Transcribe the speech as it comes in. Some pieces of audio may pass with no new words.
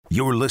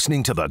You're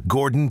listening to the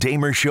Gordon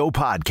Damer Show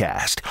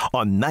podcast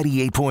on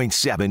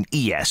 98.7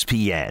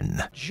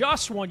 ESPN.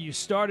 Just when you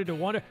started to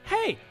wonder,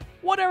 hey,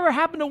 whatever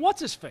happened to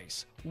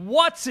What's-His-Face?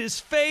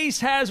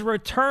 What's-His-Face has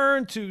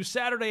returned to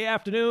Saturday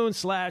afternoon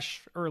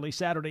 / early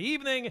Saturday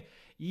evening.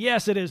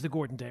 Yes, it is the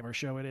Gordon Damer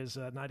Show. It is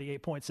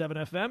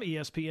 98.7 FM,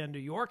 ESPN New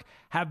York.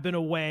 Have been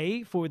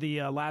away for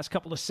the last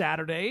couple of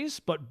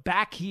Saturdays, but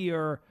back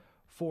here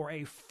for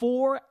a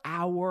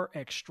 4-hour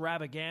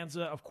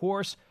extravaganza. Of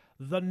course,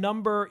 the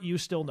number you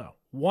still know,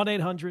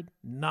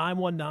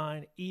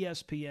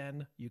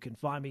 1-800-919-ESPN. You can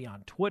find me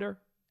on Twitter,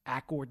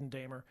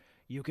 @GordonDamer.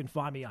 You can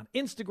find me on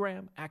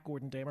Instagram,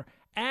 @GordonDamer.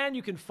 And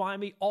you can find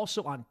me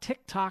also on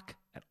TikTok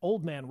at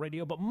Old Man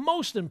Radio. But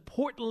most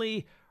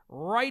importantly,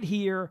 right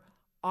here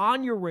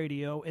on your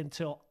radio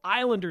until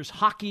Islanders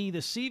hockey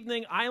this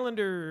evening.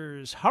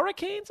 Islanders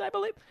Hurricanes, I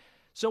believe.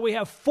 So we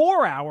have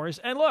 4 hours.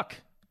 And look,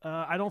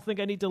 I don't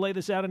think I need to lay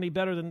this out any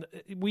better than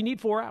we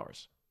need 4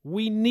 hours.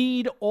 We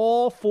need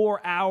all 4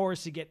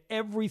 hours to get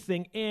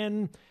everything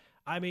in.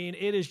 I mean,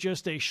 it is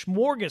just a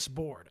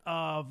smorgasbord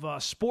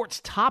of sports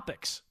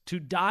topics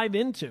to dive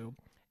into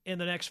in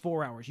the next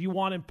 4 hours. You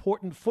want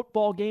important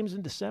football games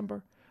in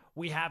December?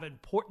 We have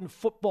important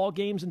football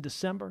games in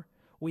December.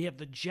 We have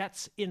the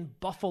Jets in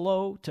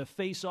Buffalo to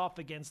face off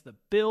against the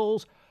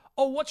Bills.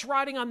 Oh, what's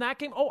riding on that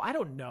game? Oh, I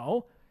don't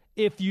know.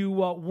 If you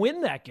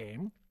win that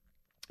game,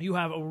 you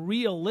have a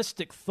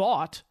realistic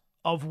thought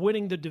of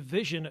winning the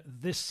division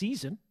this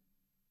season.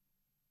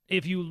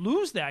 If you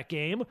lose that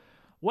game,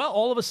 well,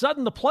 all of a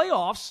sudden the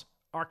playoffs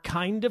are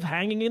kind of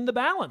hanging in the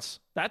balance.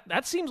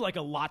 That seems like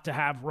a lot to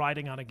have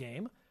riding on a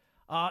game.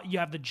 You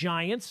have the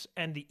Giants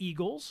and the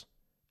Eagles.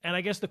 And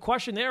I guess the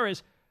question there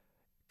is,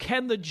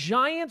 can the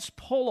Giants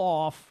pull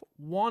off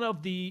one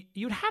of the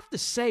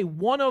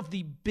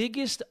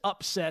biggest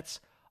upsets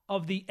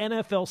of the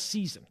NFL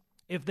season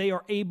if they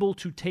are able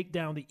to take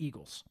down the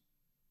Eagles?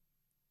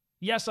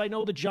 Yes, I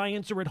know the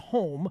Giants are at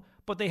home,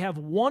 but they have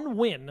one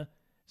win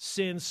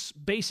since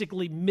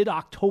basically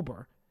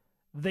mid-October.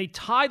 They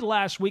tied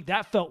last week.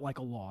 That felt like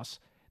a loss.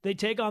 They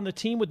take on the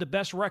team with the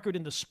best record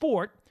in the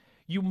sport.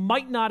 You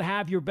might not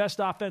have your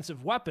best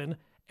offensive weapon.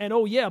 And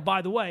oh yeah,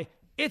 by the way,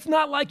 it's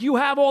not like you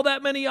have all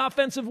that many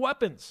offensive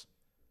weapons.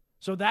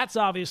 So that's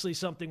obviously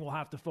something we'll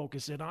have to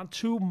focus in on.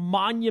 2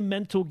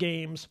 monumental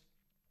games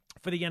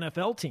for the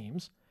NFL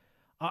teams.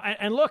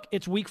 And look,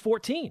 it's Week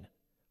 14.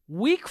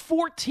 Week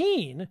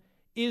 14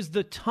 is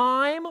the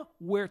time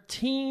where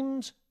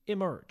teams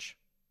emerge.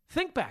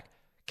 Think back.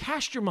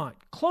 Cast your mind.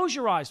 Close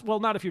your eyes. Well,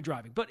 not if you're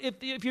driving, but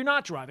if you're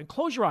not driving,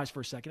 close your eyes for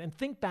a second and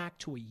think back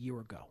to a year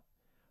ago.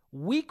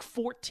 Week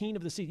 14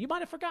 of the season. You might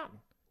have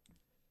forgotten.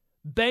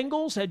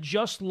 Bengals had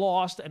just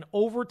lost an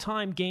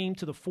overtime game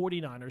to the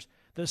 49ers.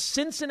 The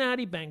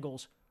Cincinnati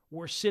Bengals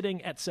were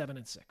sitting at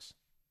 7-6.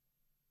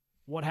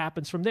 What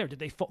happens from there? Did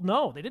they fold?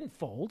 No, they didn't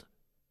fold.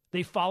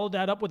 They followed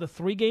that up with a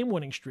 3-game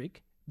winning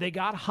streak. They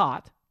got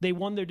hot. They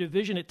won their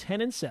division at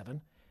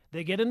 10-7.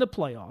 They get in the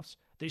playoffs.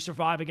 They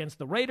survive against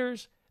the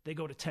Raiders. They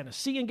go to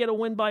Tennessee and get a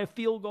win by a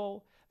field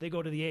goal. They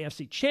go to the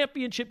AFC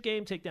Championship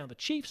game, take down the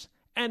Chiefs,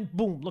 and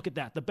boom, look at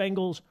that. The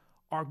Bengals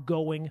are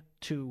going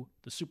to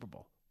the Super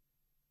Bowl.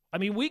 I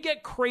mean, we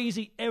get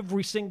crazy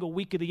every single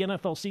week of the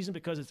NFL season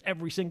because it's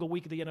every single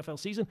week of the NFL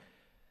season.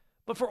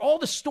 But for all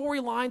the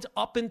storylines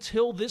up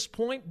until this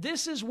point,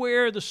 this is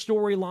where the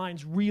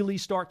storylines really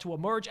start to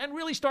emerge and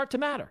really start to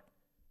matter.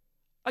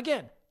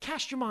 Again,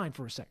 cast your mind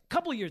for a second.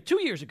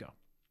 2 years ago,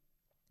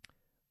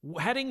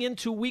 heading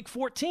into Week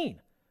 14,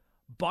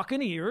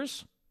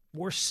 Buccaneers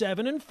were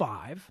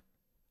 7-5.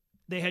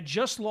 They had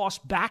just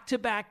lost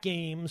back-to-back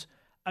games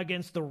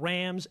against the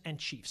Rams and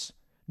Chiefs.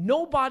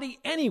 Nobody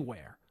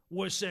anywhere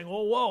was saying,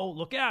 oh, whoa,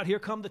 look out, here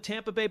come the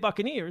Tampa Bay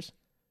Buccaneers.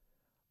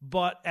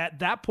 But at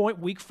that point,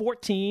 Week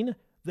 14,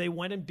 they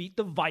went and beat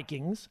the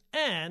Vikings,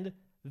 and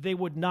they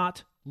would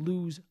not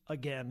lose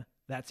again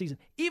that season.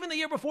 Even the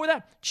year before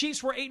that,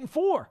 Chiefs were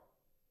 8-4,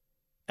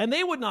 and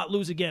they would not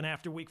lose again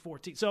after Week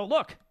 14. So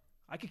look,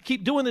 I could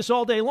keep doing this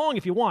all day long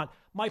if you want.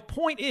 My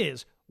point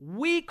is,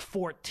 Week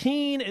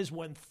 14 is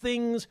when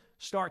things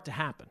start to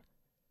happen.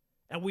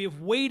 And we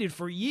have waited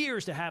for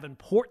years to have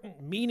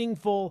important,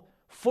 meaningful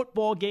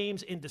football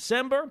games in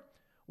December.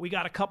 We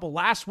got a couple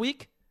last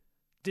week.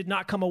 Did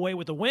not come away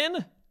with a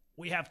win.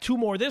 We have 2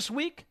 more this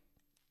week.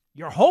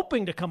 You're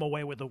hoping to come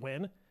away with a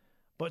win,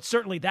 but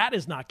certainly that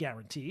is not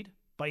guaranteed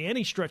by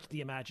any stretch of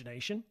the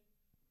imagination.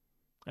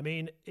 I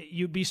mean,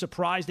 you'd be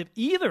surprised if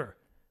either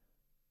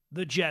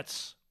the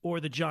Jets or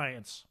the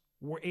Giants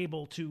were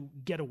able to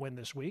get a win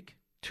this week.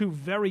 2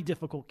 very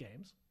difficult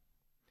games.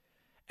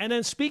 And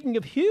then speaking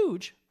of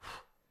huge,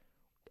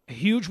 a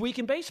huge week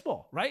in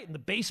baseball, right? In the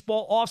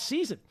baseball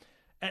offseason.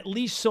 At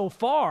least so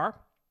far,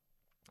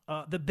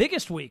 the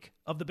biggest week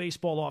of the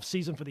baseball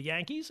offseason for the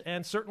Yankees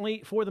and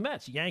certainly for the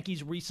Mets.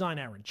 Yankees re-sign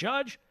Aaron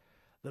Judge.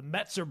 The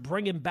Mets are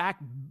bringing back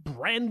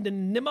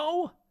Brandon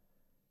Nimmo.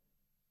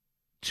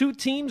 2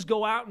 teams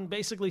go out and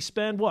basically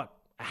spend, what,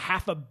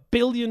 $500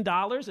 million?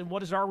 And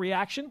what is our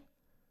reaction?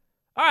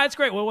 All right, that's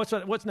great. Well,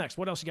 what's next?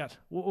 What else you got?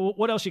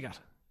 What else you got?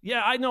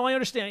 Yeah, I know. I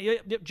understand.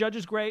 Judge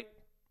is great.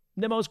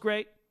 Nimmo's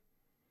great.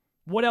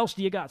 What else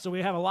do you got? So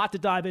we have a lot to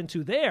dive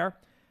into there.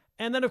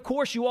 And then, of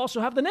course, you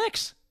also have the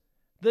Knicks.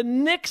 The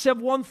Knicks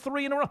have won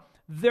 3 in a row.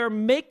 They're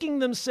making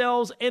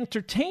themselves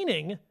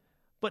entertaining,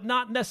 but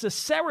not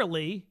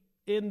necessarily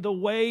in the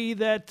way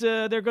that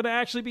they're going to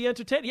actually be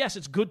entertained. Yes,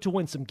 it's good to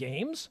win some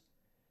games.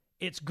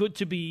 It's good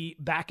to be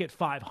back at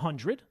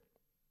 500.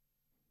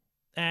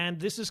 And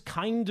this is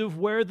kind of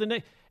where the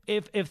Knicks,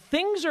 if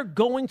things are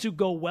going to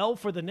go well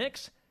for the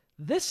Knicks,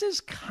 this is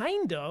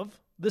kind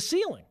of the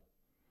ceiling.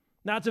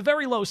 Now, it's a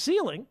very low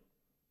ceiling,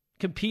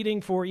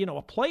 competing for,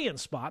 a play-in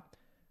spot,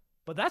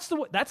 but that's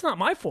not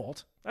my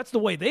fault. That's the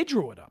way they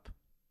drew it up.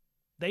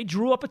 They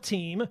drew up a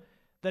team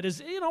that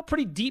is, a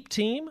pretty deep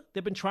team.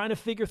 They've been trying to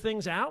figure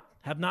things out,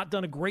 have not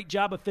done a great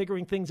job of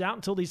figuring things out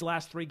until these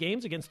last 3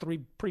 games against 3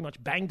 pretty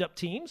much banged-up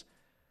teams.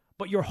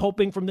 But you're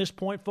hoping from this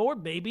point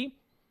forward, maybe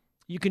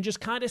you can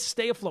just kind of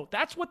stay afloat.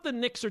 That's what the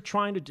Knicks are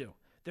trying to do.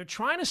 They're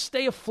trying to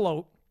stay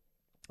afloat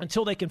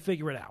until they can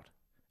figure it out.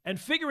 And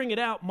figuring it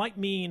out might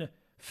mean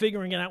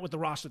figuring it out with the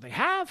roster they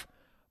have,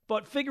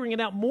 but figuring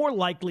it out more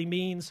likely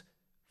means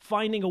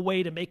finding a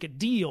way to make a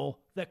deal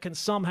that can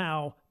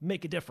somehow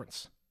make a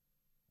difference.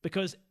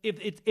 Because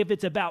if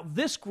it's about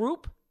this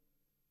group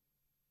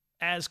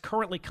as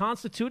currently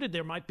constituted,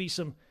 there might be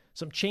some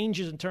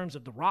changes in terms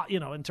of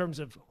in terms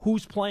of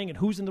who's playing and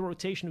who's in the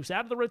rotation, who's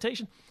out of the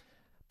rotation.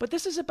 But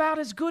this is about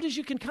as good as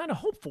you can kind of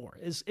hope for.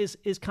 Is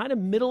kind of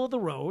middle of the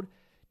road.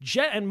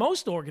 And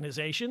most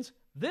organizations,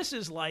 this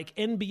is like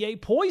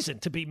NBA poison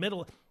to be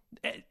middle of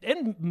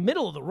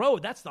the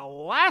road. That's the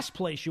last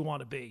place you want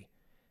to be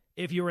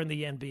if you're in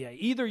the NBA.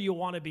 Either you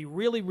want to be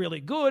really, really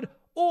good,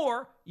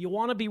 or you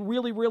want to be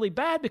really, really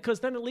bad, because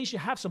then at least you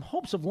have some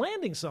hopes of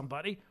landing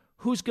somebody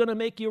who's going to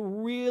make you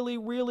really,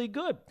 really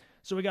good.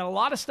 So we got a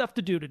lot of stuff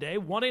to do today.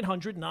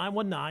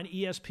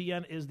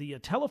 1-800-919-ESPN is the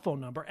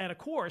telephone number. And, of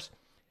course,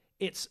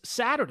 it's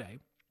Saturday,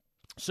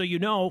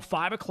 so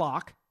 5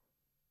 o'clock.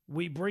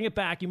 We bring it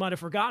back. You might have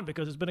forgotten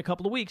because it's been a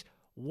couple of weeks.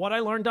 What I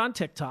learned on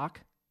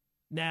TikTok.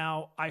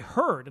 Now, I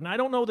heard, and I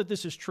don't know that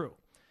this is true,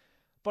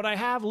 but I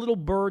have little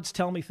birds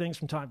tell me things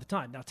from time to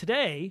time. Now,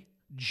 today,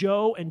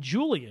 Joe and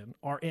Julian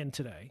are in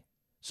today,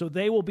 so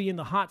they will be in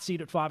the hot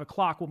seat at 5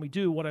 o'clock when we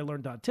do what I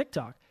learned on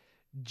TikTok.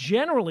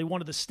 Generally,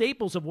 one of the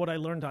staples of what I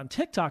learned on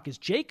TikTok is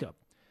Jacob.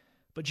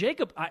 But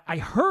Jacob, I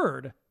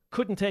heard,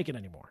 couldn't take it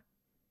anymore.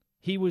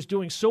 He was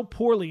doing so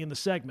poorly in the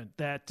segment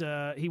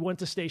that he went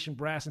to Station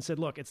Brass and said,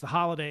 look, it's the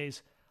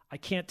holidays. I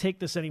can't take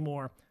this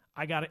anymore.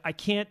 I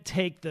can't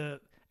take the...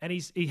 And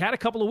he had a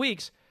couple of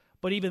weeks,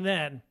 but even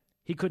then,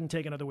 he couldn't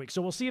take another week.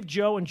 So we'll see if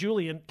Joe and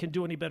Julian can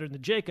do any better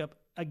than Jacob.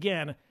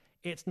 Again,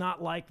 it's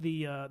not like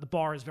the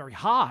bar is very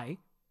high,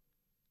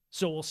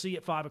 so we'll see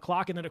at 5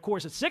 o'clock. And then, of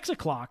course, at 6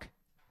 o'clock,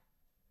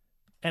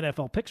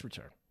 NFL picks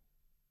return.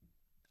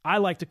 I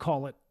like to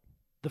call it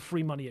the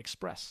Free Money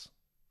Express,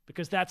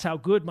 because that's how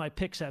good my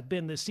picks have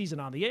been this season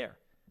on the air.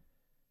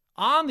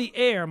 On the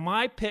air,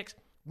 my picks,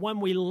 when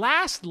we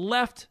last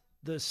left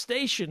the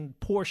station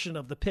portion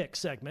of the pick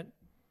segment,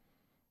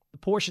 the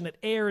portion that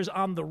airs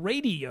on the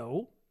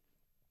radio,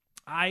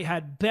 I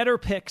had better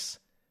picks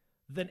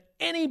than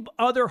any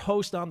other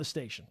host on the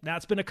station. Now,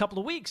 it's been a couple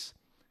of weeks.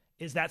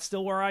 Is that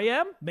still where I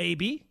am?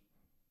 Maybe.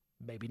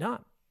 Maybe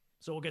not.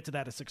 So we'll get to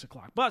that at 6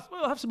 o'clock. But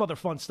we'll have some other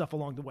fun stuff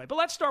along the way. But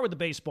let's start with the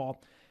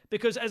baseball,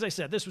 because, as I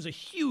said, this was a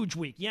huge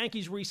week.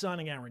 Yankees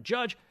re-signing Aaron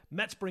Judge.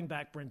 Mets bring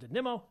back Brendan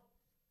Nimmo.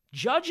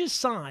 Judge is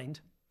signed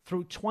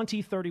through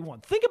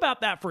 2031. Think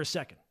about that for a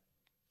second.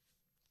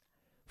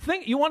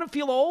 You want to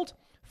feel old?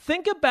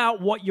 Think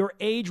about what your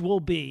age will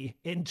be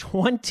in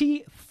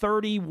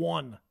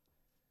 2031.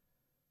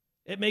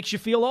 It makes you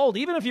feel old.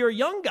 Even if you're a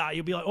young guy,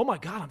 you'll be like, oh my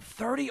God, I'm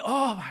 30.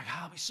 Oh my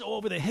God, I'll be so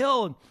over the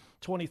hill in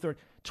 2030.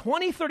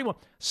 2031.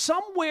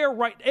 Somewhere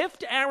right, if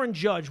Aaron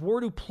Judge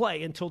were to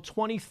play until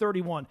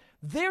 2031,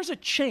 there's a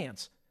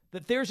chance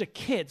that there's a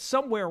kid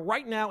somewhere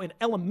right now in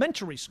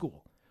elementary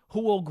school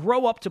who will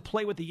grow up to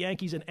play with the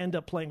Yankees and end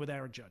up playing with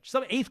Aaron Judge.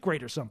 Some 8th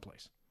grader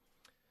someplace.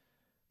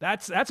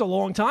 That's a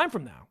long time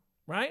from now,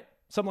 right?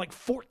 Some like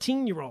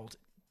 14-year-old,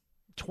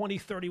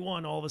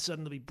 2031, all of a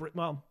sudden they'll be,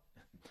 well,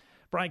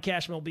 Brian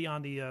Cashman will be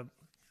on the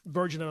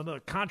version of the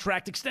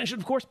contract extension,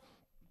 of course.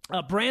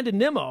 Brandon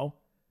Nimmo,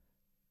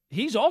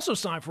 he's also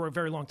signed for a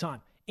very long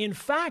time. In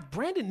fact,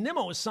 Brandon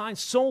Nimmo is signed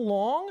so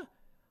long,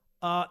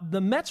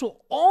 the Mets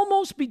will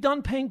almost be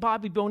done paying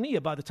Bobby Bonilla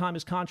by the time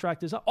his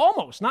contract is up.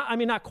 Almost.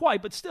 Not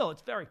quite, but still,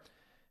 it's very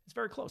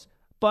close.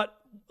 But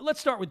let's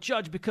start with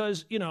Judge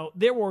because,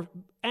 there were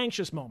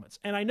anxious moments.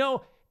 And I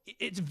know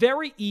it's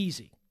very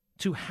easy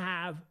to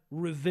have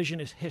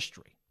revisionist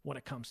history when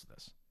it comes to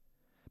this.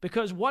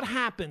 Because what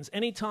happens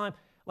anytime,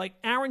 like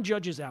Aaron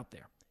Judge is out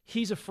there,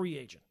 he's a free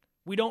agent.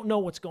 We don't know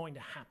what's going to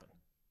happen.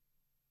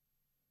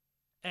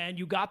 And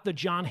you got the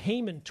John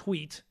Heyman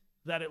tweet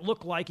that it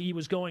looked like he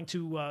was going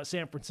to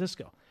San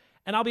Francisco.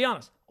 And I'll be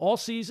honest, all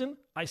season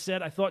I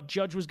said I thought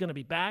Judge was going to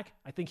be back.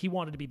 I think he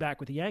wanted to be back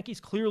with the Yankees.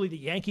 Clearly the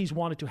Yankees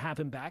wanted to have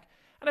him back.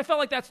 And I felt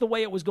like that's the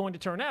way it was going to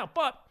turn out.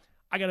 But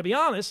I got to be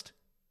honest,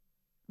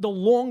 the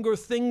longer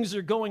things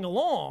are going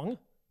along,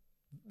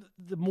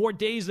 the more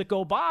days that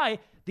go by,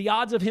 the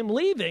odds of him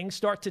leaving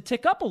start to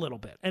tick up a little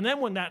bit. And then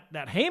when that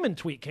Heyman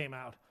tweet came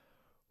out,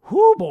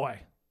 whoo boy,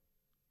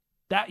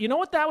 you know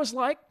what that was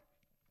like?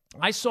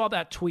 I saw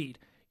that tweet.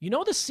 You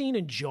know the scene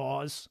in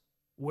Jaws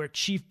where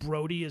Chief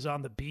Brody is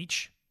on the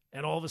beach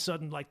and all of a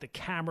sudden like the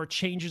camera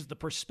changes the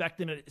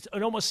perspective and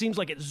it almost seems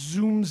like it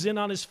zooms in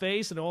on his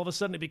face and all of a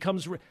sudden it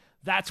becomes,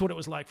 that's what it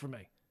was like for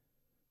me.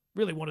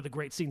 Really one of the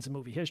great scenes in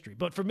movie history.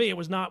 But for me, it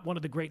was not one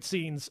of the great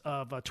scenes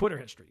of Twitter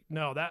history.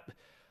 No,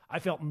 I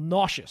felt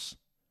nauseous.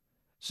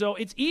 So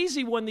it's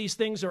easy when these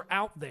things are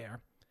out there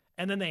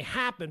and then they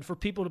happen for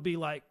people to be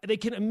like, they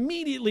can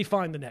immediately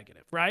find the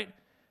negative, right?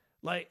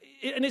 Like,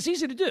 and it's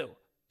easy to do.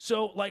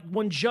 So like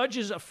when Judge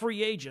is a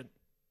free agent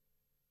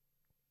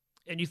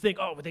and you think,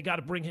 oh, but they got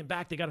to bring him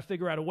back. They got to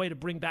figure out a way to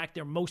bring back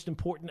their most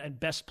important and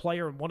best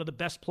player and one of the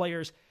best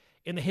players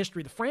in the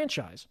history of the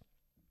franchise.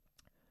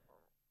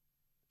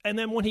 And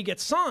then when he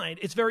gets signed,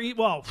 it's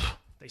well,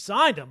 they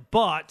signed him,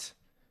 but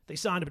they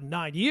signed him to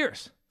 9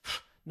 years.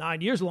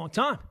 9 years, a long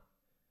time.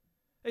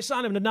 They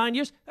signed him to 9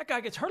 years. That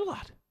guy gets hurt a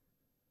lot.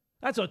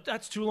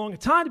 That's too long a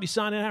time to be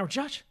signing Aaron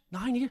Judge.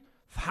 9 years.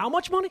 How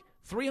much money?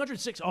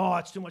 306. Oh,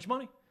 that's too much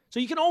money.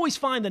 So you can always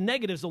find the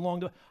negatives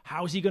along the way.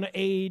 How is he going to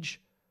age?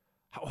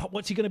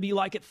 What's he going to be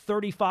like at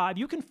 35?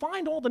 You can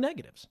find all the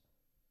negatives.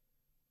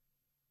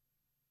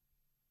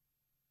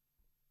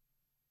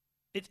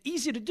 It's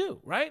easy to do,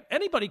 right?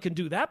 Anybody can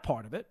do that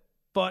part of it,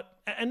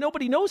 and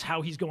nobody knows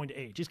how he's going to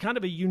age. He's kind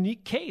of a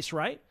unique case,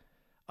 right?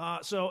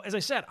 So as I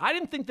said, I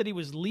didn't think that he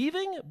was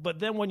leaving, but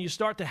then when you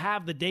start to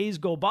have the days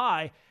go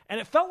by, and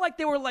it felt like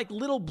they were like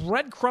little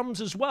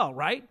breadcrumbs as well,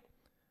 right?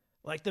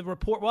 Like the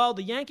report, well,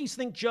 the Yankees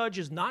think Judge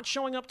is not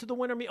showing up to the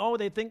winter meeting. Oh,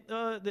 they think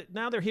that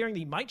now they're hearing that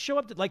he might show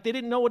up. Like they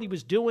didn't know what he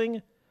was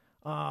doing.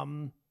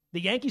 The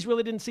Yankees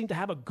really didn't seem to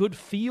have a good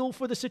feel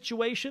for the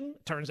situation.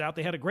 Turns out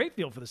they had a great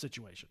feel for the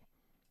situation.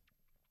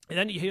 And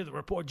then you hear the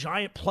report,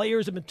 giant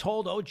players have been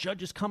told, oh,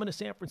 Judge is coming to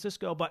San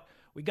Francisco. But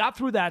we got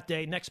through that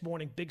day. Next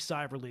morning, big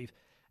sigh of relief.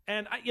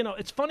 And,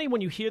 it's funny when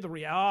you hear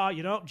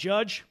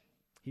Judge,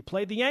 he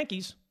played the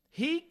Yankees.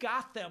 He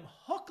got them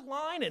hook,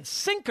 line, and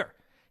sinker.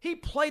 He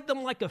played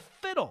them like a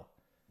fiddle.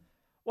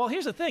 Well,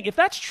 here's the thing. If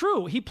that's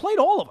true, he played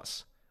all of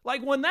us.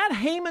 Like when that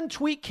Heyman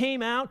tweet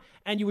came out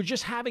and you were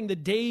just having the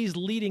days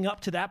leading up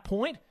to that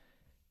point,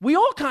 we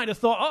all kind of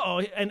thought, uh-oh,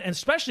 and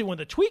especially when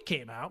the tweet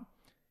came out,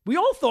 we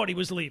all thought he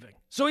was leaving.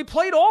 So he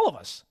played all of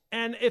us.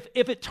 And if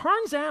it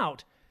turns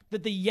out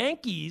that the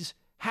Yankees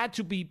had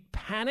to be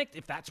panicked,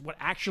 if that's what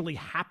actually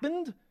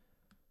happened,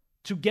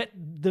 to get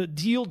the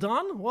deal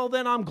done, well,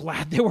 then I'm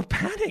glad they were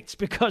panicked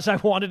because I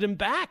wanted him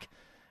back.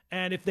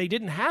 And if they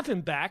didn't have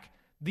him back,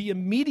 the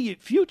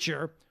immediate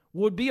future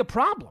would be a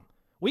problem.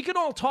 We could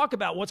all talk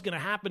about what's going to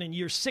happen in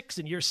year 6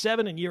 and year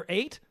 7 and year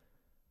 8.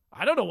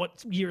 I don't know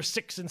what year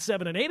 6 and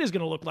 7 and 8 is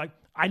going to look like.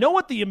 I know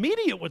what the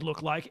immediate would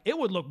look like. It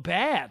would look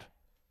bad.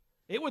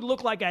 It would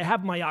look like I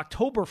have my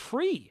October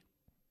free.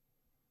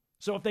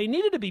 So if they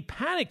needed to be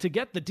panicked to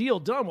get the deal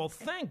done, well,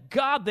 thank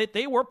God that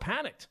they were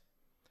panicked.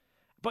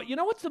 But you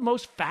know what's the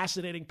most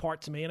fascinating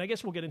part to me? And I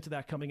guess we'll get into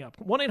that coming up.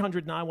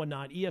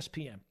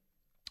 1-800-919-ESPN.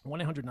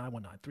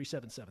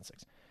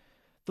 1-800-919-3776.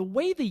 The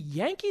way the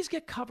Yankees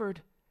get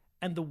covered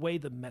and the way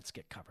the Mets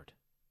get covered.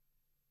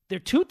 They're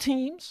two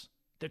teams.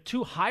 They're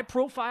two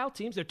high-profile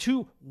teams. They're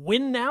two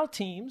win-now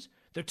teams.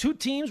 They're two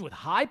teams with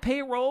high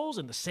payrolls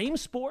in the same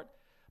sport.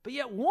 But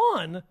yet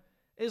one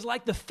is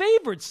like the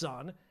favored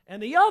son,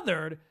 and the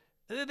other,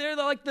 they're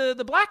like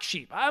the black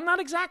sheep. I'm not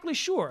exactly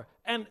sure.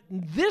 And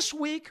this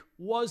week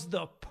was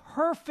the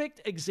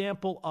perfect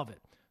example of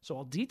it. So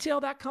I'll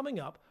detail that coming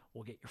up.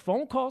 We'll get your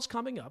phone calls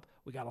coming up.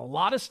 We got a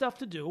lot of stuff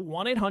to do.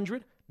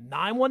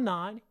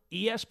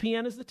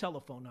 1-800-919-ESPN is the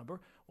telephone number.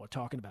 We're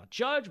talking about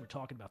Judge. We're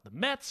talking about the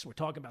Mets. We're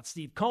talking about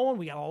Steve Cohen.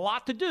 We got a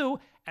lot to do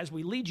as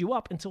we lead you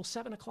up until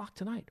 7 o'clock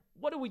tonight.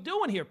 What are we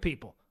doing here,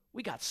 people?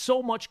 We got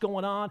so much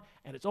going on,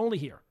 and it's only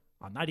here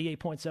on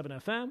 98.7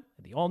 FM and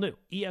the all-new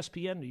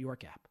ESPN New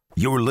York app.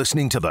 You're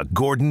listening to the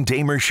Gordon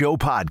Damer Show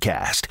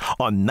podcast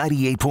on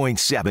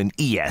 98.7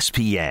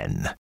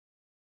 ESPN.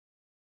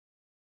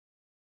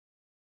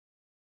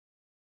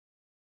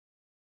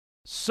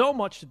 So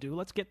much to do.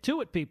 Let's get to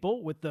it,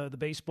 people, with the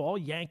baseball.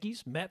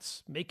 Yankees,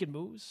 Mets, making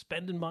moves,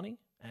 spending money.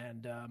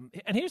 And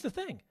here's the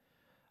thing.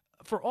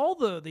 For all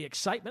the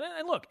excitement,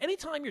 and look,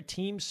 anytime your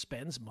team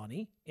spends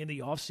money in the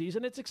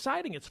offseason, it's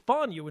exciting. It's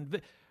fun.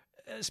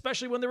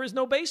 Especially when there is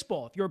no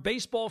baseball. If you're a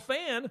baseball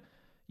fan,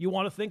 you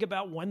want to think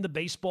about when the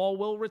baseball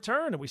will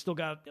return. And we still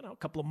got a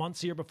couple of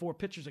months here before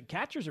pitchers and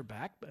catchers are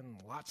back and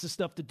lots of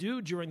stuff to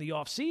do during the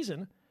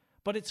offseason.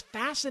 But it's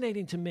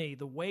fascinating to me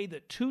the way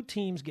that two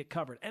teams get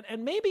covered.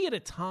 And maybe at a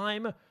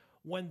time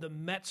when the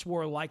Mets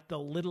were like the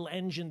little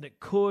engine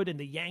that could and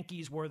the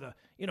Yankees were the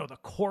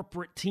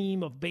corporate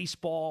team of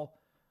baseball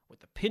with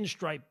the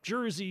pinstripe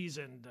jerseys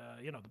and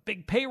the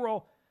big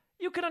payroll,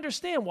 you can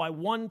understand why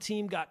one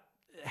team got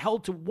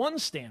held to one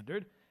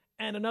standard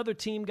and another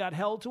team got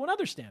held to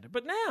another standard.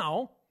 But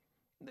now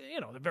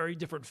They're very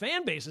different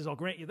fan bases, I'll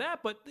grant you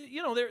that, but,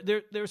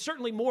 they're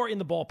certainly more in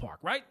the ballpark,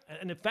 right?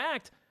 And in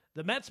fact,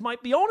 the Mets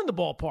might be owning the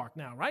ballpark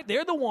now, right?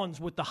 They're the ones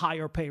with the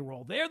higher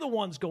payroll. They're the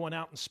ones going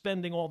out and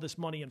spending all this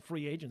money in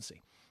free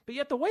agency. But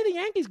yet the way the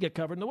Yankees get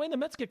covered and the way the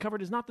Mets get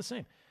covered is not the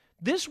same.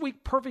 This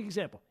week, perfect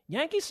example.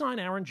 Yankees sign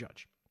Aaron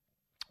Judge.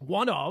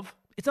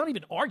 It's not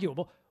even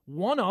arguable,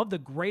 one of the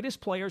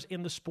greatest players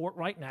in the sport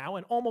right now,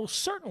 and almost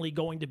certainly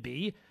going to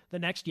be the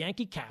next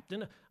Yankee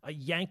captain, a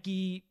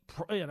Yankee,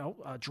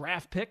 a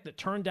draft pick that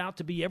turned out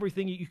to be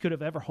everything you could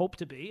have ever hoped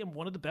to be, and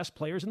one of the best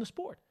players in the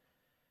sport.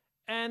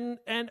 And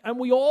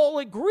we all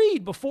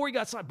agreed before he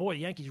got signed, boy,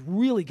 the Yankees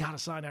really got to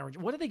sign Aaron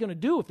Judge. What are they going to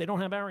do if they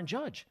don't have Aaron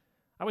Judge?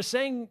 I was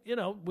saying,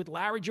 with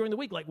Larry during the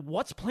week, like,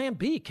 what's plan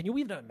B? Can you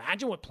even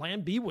imagine what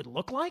plan B would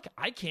look like?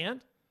 I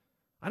can't.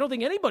 I don't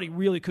think anybody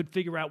really could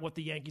figure out what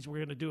the Yankees were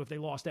going to do if they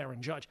lost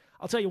Aaron Judge.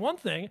 I'll tell you one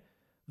thing,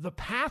 the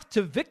path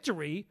to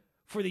victory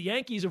for the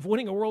Yankees of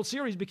winning a World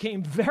Series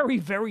became very,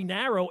 very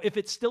narrow if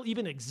it still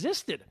even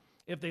existed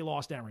if they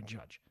lost Aaron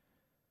Judge.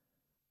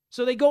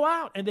 So they go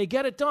out and they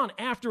get it done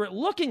after it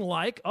looking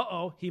like,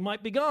 he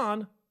might be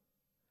gone.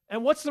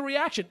 And what's the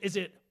reaction? Is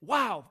it,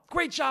 wow,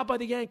 great job by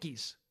the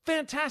Yankees.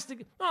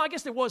 Fantastic. Well, I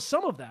guess there was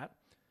some of that.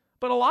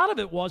 But a lot of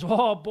it was,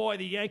 oh boy,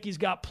 the Yankees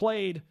got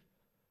played.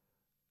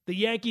 The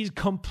Yankees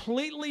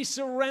completely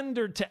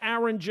surrendered to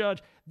Aaron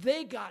Judge.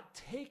 They got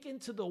taken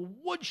to the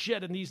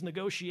woodshed in these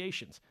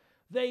negotiations.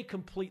 They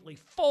completely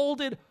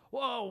folded.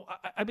 Whoa,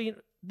 I mean,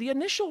 the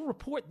initial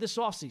report this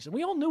offseason,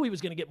 we all knew he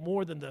was going to get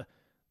more than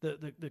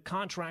the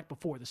contract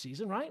before the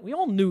season, right? We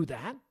all knew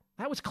that.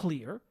 That was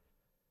clear.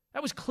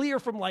 That was clear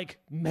from like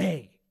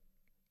May.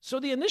 So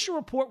the initial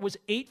report was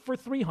 8 for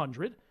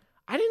 $300.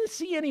 I didn't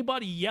see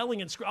anybody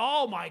yelling and screaming,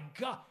 oh my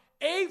God,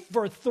 8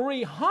 for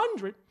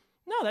 $300?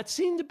 No, that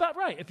seemed about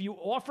right. If you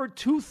offered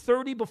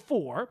 $230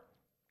 before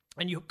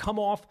and you come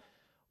off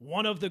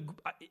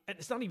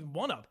it's not even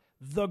one of,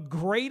 the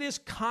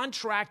greatest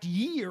contract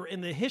year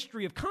in the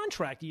history of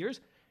contract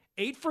years,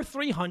 8 for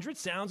 $300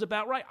 sounds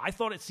about right. I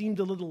thought it seemed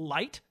a little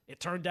light. It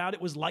turned out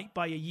it was light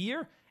by a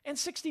year, and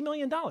 $60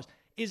 million.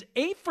 Is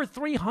 8 for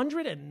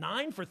 $300 and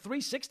 9 for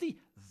 $360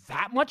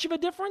 that much of a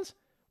difference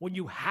when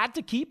you had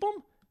to keep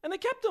them? And they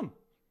kept them.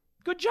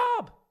 Good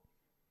job.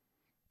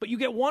 But you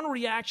get one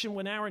reaction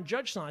when Aaron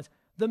Judge signs.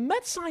 The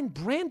Mets signed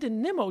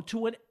Brandon Nimmo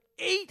to an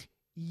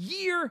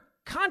 8-year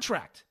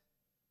contract.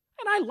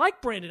 And I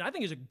like Brandon. I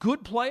think he's a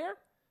good player.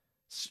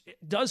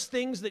 Does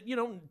things that,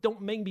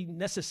 don't maybe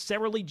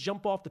necessarily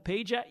jump off the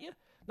page at you.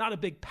 Not a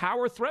big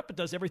power threat, but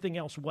does everything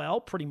else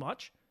well, pretty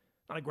much.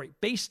 Not a great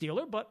base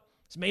stealer, but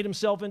has made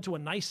himself into a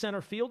nice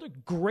center fielder.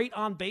 Great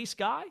on-base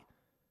guy.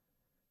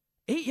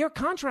 8-year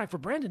contract for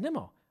Brandon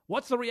Nimmo.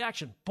 What's the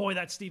reaction? Boy,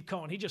 that's Steve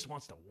Cohen. He just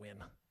wants to win.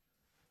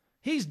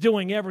 He's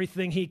doing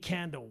everything he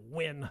can to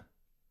win.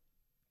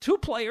 2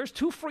 players,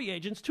 2 free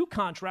agents, 2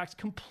 contracts,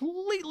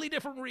 completely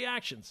different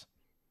reactions.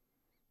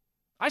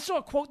 I saw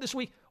a quote this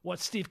week, what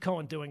Steve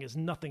Cohen doing is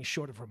nothing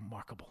short of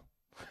remarkable.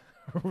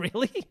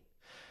 Really?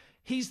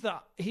 He's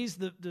the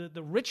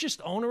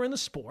richest owner in the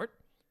sport.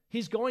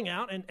 He's going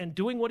out and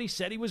doing what he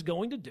said he was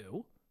going to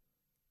do.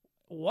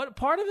 What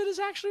part of it is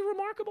actually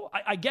remarkable?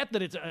 I get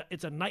that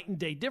it's a night and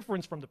day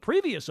difference from the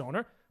previous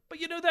owner, but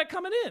you knew that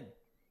coming in,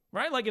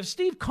 right? Like if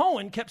Steve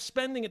Cohen kept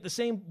spending at the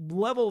same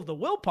level of the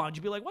Wilpons,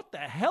 you'd be like, what the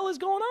hell is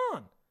going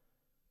on?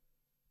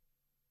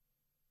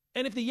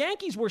 And if the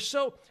Yankees were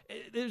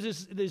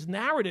there's this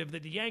narrative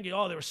that the Yankees,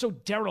 they were so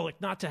derelict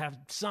not to have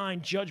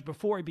signed Judge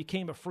before he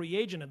became a free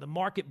agent and the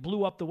market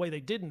blew up the way they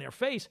did in their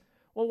face.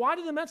 Well, why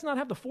did the Mets not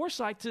have the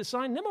foresight to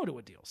sign Nimmo to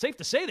a deal? Safe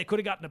to say they could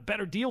have gotten a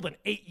better deal than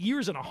 8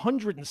 years and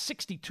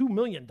 $162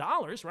 million,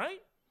 right?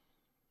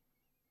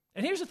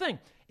 And here's the thing.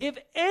 If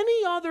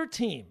any other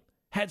team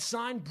had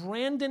signed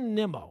Brandon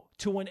Nimmo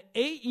to an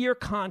 8-year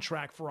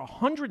contract for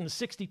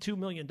 $162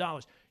 million,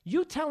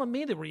 you telling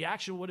me the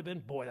reaction would have been,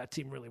 boy, that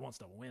team really wants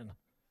to win.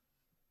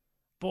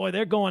 Boy,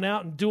 they're going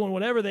out and doing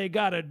whatever they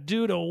got to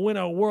do to win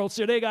a World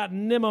Series. They got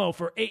Nimmo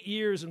for 8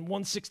 years and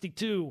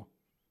 $162.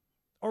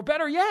 Or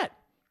better yet,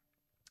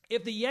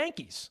 if the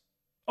Yankees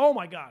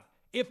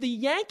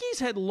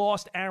had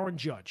lost Aaron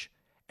Judge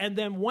and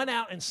then went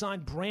out and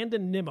signed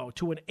Brandon Nimmo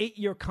to an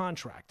 8-year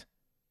contract,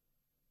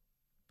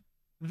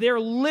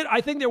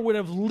 I think there would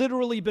have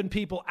literally been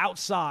people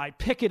outside,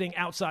 picketing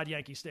outside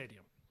Yankee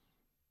Stadium.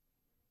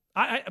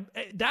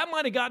 That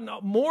might have gotten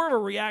more of a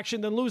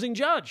reaction than losing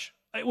Judge.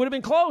 It would have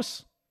been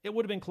close.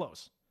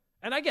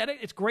 And I get it.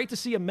 It's great to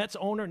see a Mets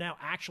owner now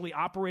actually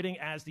operating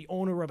as the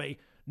owner of a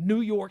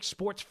New York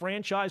sports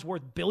franchise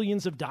worth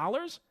billions of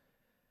dollars.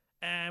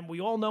 And we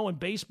all know in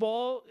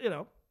baseball,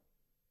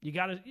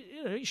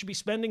 you should be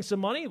spending some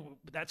money.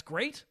 That's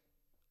great.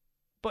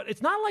 But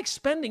it's not like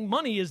spending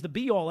money is the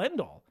be-all,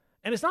 end-all.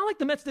 And it's not like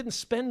the Mets didn't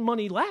spend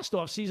money last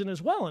offseason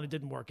as well and it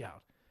didn't work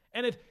out.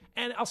 And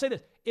I'll say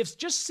this, if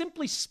just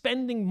simply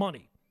spending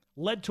money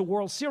led to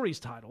World Series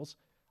titles,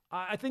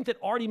 I think that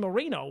Artie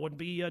Moreno would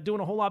be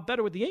doing a whole lot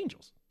better with the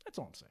Angels. That's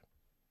all I'm saying.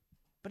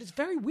 But it's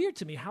very weird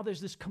to me how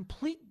there's this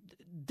complete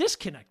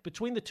disconnect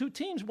between the two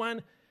teams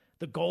when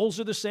The goals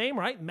are the same,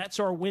 right? Mets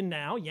are win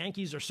now.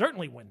 Yankees are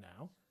certainly win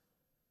now.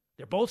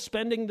 They're both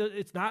spending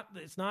it's not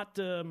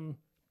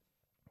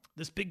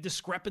this big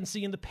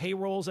discrepancy in the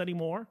payrolls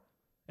anymore.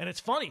 And it's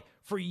funny.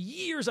 For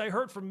years, I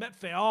heard from Met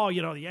fans,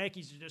 the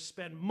Yankees just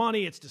spend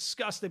money. It's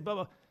disgusting, blah,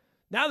 blah.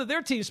 Now that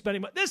their team's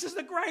spending money, this is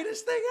the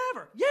greatest thing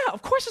ever. Yeah,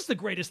 of course it's the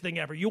greatest thing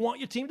ever. You want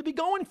your team to be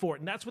going for it,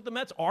 and that's what the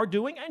Mets are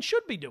doing and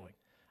should be doing.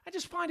 I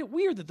just find it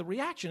weird that the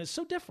reaction is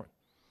so different.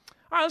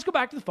 All right, let's go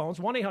back to the phones.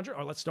 1-800,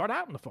 or let's start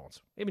out on the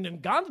phones. I haven't even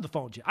gone to the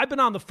phones yet. I've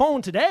been on the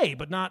phone today,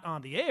 but not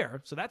on the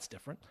air, so that's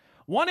different.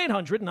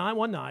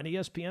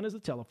 1-800-919-ESPN is the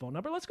telephone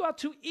number. Let's go out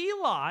to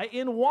Eli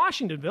in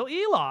Washingtonville.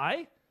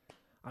 Eli,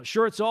 I'm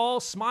sure it's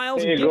all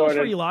smiles and giggles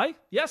for Eli.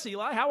 Yes,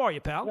 Eli, how are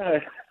you, pal?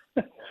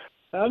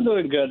 I'm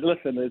doing good.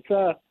 Listen, it's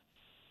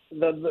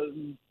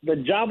the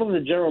job of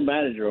the general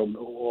manager,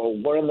 or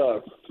one of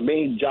the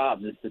main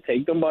jobs, is to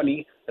take the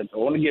money that the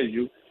owner gives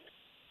you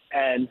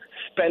and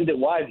spend it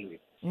wisely.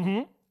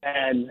 Mm-hmm.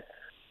 And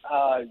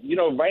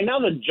right now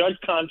the Judge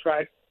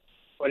contract,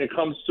 when it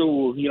comes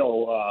to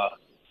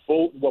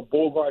what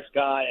Bogart's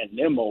got and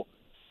Nimmo,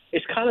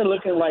 it's kind of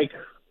looking like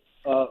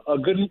a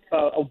good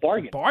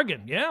bargain.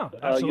 Bargain, yeah,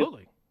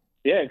 absolutely.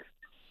 Yeah,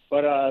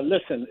 but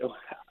listen,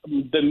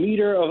 the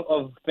meter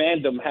of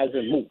fandom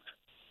hasn't moved.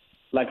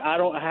 Like I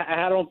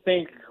don't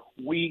think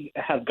we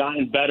have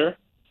gotten better,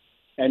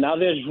 and now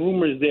there's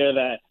rumors there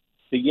that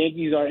the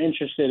Yankees are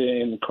interested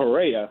in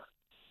Correa,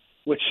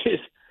 which is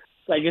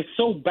like it's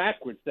so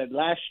backwards that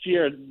last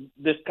year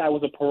this guy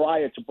was a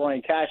pariah to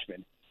Brian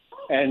Cashman,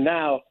 and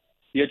now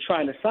you're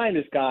trying to sign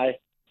this guy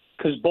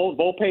because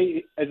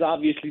Volpe is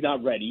obviously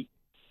not ready,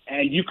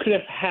 and you could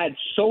have had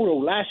Soto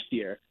last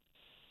year,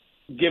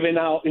 given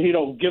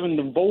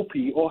the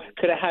Volpe, or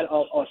could have had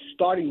a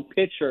starting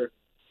pitcher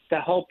to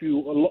help you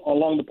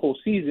along the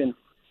postseason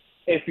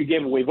if you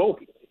gave away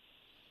Volpe.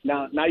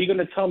 Now you're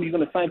going to tell me you're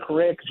going to sign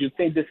Correa because you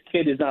think this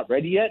kid is not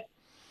ready yet?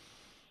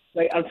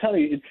 Like I'm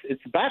telling you,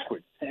 it's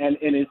backwards, and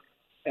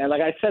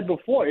like I said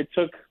before, it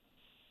took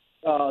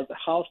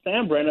Hal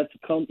Steinbrenner to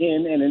come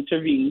in and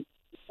intervene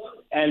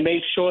and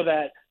make sure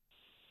that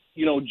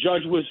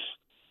Judge was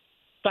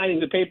signing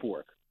the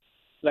paperwork.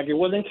 Like it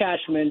wasn't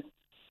Cashman.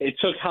 It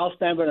took Hal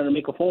Steinbrenner to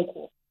make a phone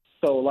call.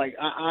 So like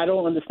I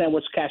don't understand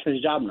what's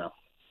Cashman's job now.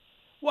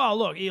 Well,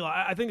 look,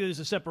 Eli, I think there's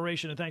a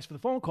separation, and thanks for the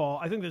phone call.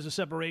 I think there's a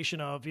separation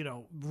of,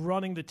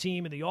 running the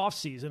team in the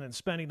offseason and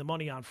spending the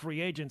money on free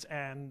agents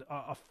and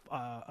a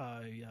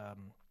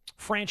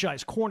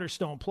franchise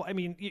cornerstone play. I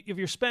mean, if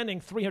you're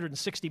spending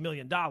 $360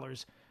 million,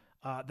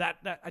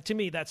 that to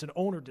me, that's an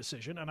owner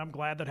decision, and I'm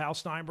glad that Hal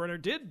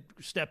Steinbrenner did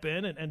step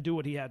in and do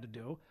what he had to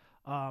do.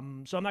 So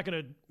I'm not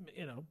going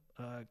to,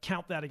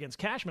 count that against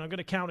Cashman. I'm going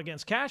to count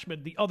against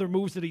Cashman the other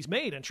moves that he's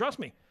made, and trust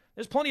me,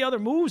 there's plenty of other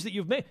moves that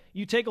you've made.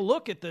 You take a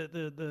look at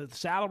the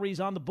salaries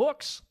on the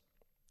books.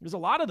 There's a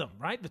lot of them,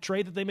 right? The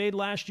trade that they made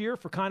last year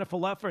for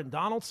Kiner-Falefa and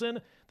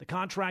Donaldson, the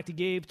contract he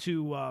gave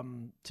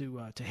to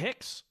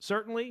Hicks,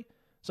 certainly.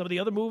 Some of the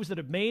other moves that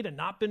have made and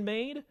not been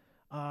made.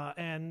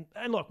 And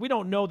look, we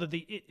don't know that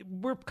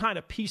we're kind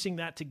of piecing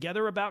that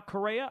together about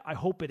Correa. I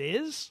hope it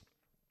is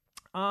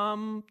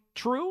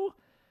true,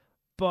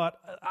 but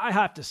I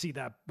have to see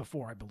that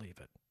before I believe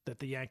it. That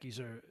the Yankees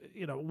are,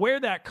 where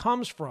that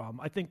comes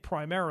from, I think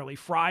primarily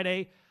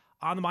Friday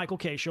on the Michael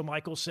Kay show,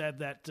 Michael said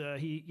that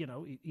he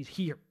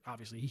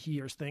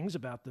hears things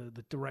about the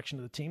direction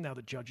of the team now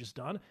that Judge is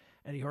done.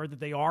 And he heard that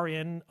they are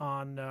in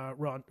on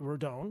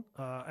Rodon.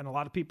 And a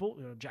lot of people,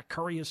 Jack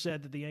Curry has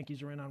said that the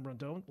Yankees are in on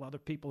Rodon. A lot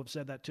of people have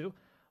said that too.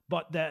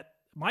 But that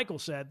Michael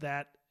said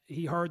that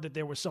he heard that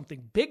there was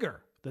something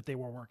bigger that they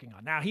were working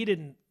on. Now, he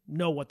didn't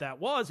know what that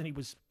was, and he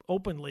was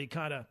openly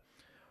kind of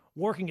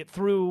working it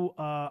through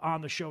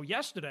on the show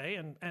yesterday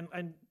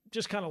and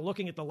just kind of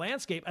looking at the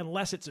landscape.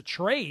 Unless it's a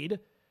trade,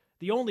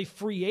 the only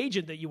free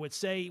agent that you would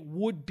say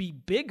would be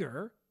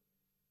bigger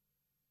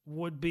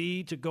would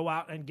be to go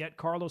out and get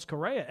Carlos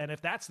Correa. And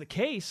if that's the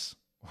case,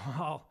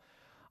 well,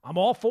 I'm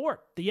all for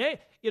it.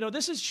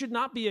 This should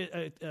not be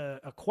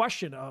a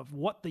question of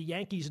what the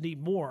Yankees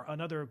need more,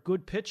 another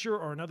good pitcher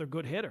or another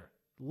good hitter.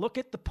 Look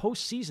at the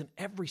postseason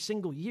every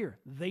single year.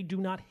 They do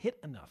not hit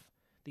enough.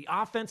 The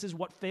offense is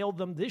what failed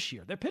them this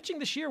year. Their pitching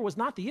this year was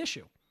not the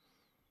issue.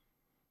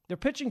 Their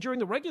pitching during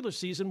the regular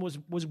season was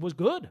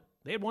good.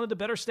 They had one of the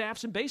better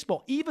staffs in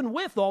baseball, even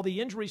with all the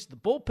injuries to the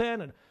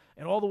bullpen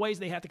and all the ways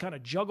they had to kind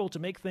of juggle to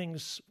make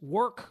things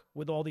work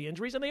with all the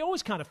injuries. And they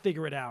always kind of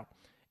figure it out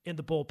in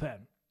the bullpen.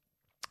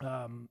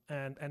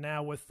 And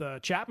now with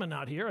Chapman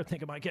out here, I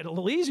think it might get a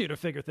little easier to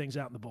figure things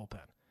out in the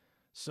bullpen.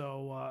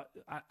 So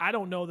I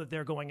don't know that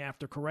they're going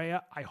after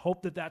Correa. I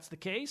hope that that's the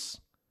case.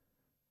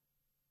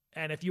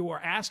 And if you are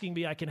asking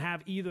me, I can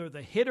have either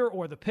the hitter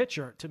or the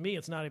pitcher. To me,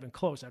 it's not even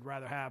close. I'd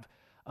rather have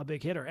a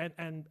big hitter.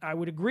 And I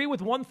would agree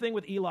with one thing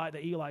with Eli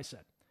that Eli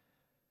said.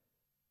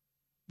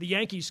 The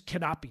Yankees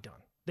cannot be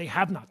done. They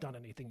have not done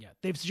anything yet.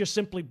 They've just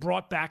simply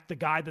brought back the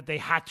guy that they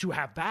had to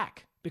have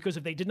back. Because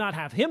if they did not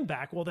have him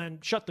back, well, then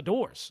shut the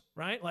doors,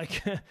 right?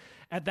 Like,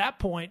 at that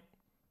point,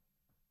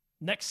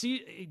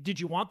 Did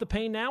you want the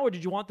pain now or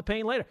did you want the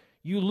pain later?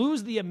 You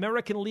lose the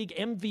American League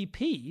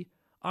MVP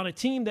on a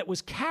team that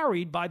was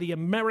carried by the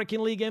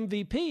American League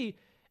MVP.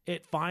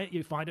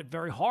 You find it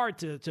very hard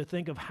to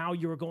think of how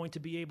you're going to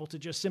be able to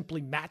just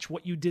simply match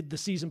what you did the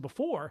season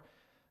before,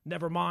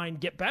 never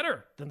mind get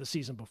better than the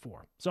season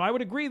before. So I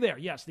would agree there.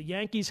 Yes, the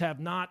Yankees have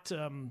not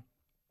done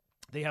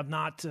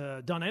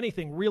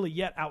anything really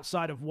yet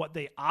outside of what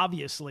they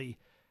obviously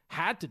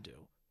had to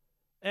do.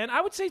 And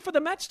I would say for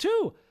the Mets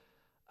too,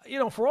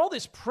 for all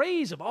this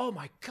praise of, oh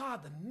my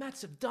God, the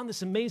Mets have done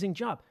this amazing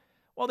job.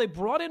 Well, they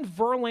brought in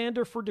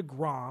Verlander for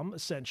DeGrom,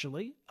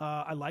 essentially.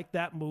 I like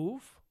that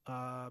move.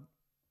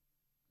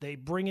 They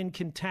bring in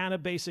Quintana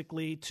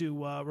basically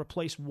to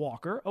replace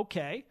Walker.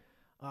 Okay.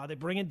 They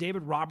bring in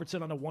David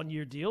Robertson on a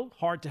 1-year deal.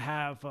 Hard to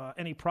have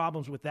any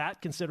problems with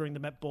that, considering the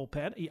Met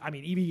bullpen.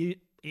 He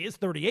is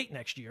 38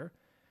 next year,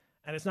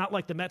 and it's not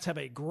like the Mets have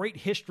a great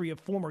history of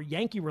former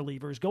Yankee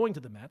relievers going to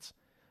the Mets.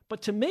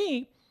 But to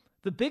me,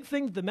 the big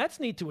thing the Mets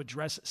need to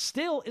address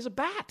still is a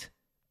bat.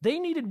 They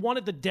needed one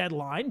at the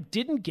deadline,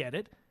 didn't get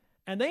it,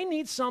 and they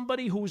need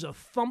somebody who's a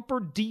thumper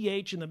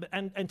DH.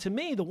 And to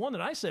me, the one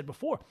that I said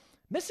before,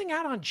 missing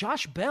out on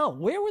Josh Bell.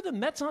 Where were the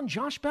Mets on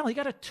Josh Bell? He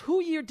got a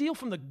 2-year deal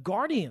from the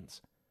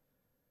Guardians.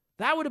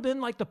 That would have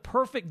been like the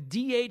perfect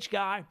DH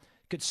guy.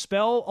 Could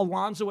spell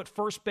Alonso at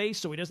first base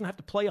so he doesn't have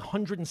to play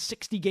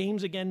 160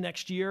 games again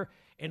next year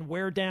and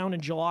wear down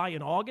in July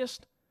and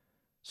August.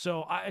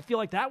 So I feel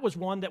like that was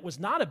one that was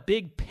not a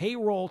big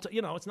payroll.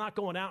 It's not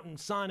going out and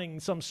signing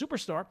some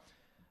superstar.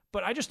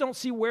 But I just don't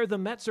see where the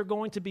Mets are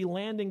going to be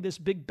landing this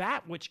big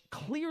bat, which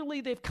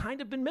clearly they've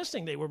kind of been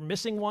missing. They were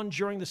missing one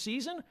during the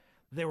season.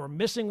 They were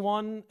missing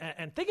one.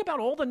 And think about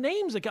all the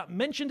names that got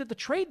mentioned at the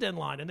trade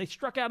deadline. And they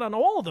struck out on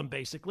all of them,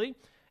 basically,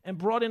 and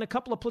brought in a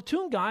couple of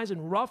platoon guys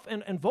in Ruff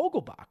and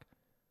Vogelbach.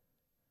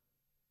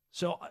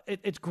 So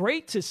it's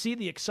great to see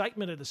the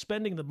excitement of the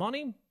spending the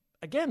money.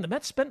 Again, the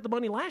Mets spent the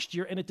money last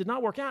year, and it did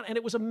not work out. And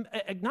it was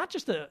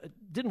it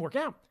didn't work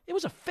out. It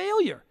was a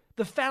failure.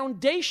 The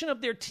foundation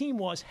of their team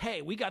was,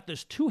 hey, we got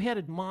this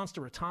two-headed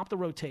monster atop the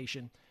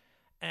rotation,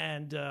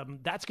 and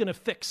that's going to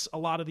fix a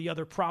lot of the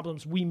other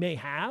problems we may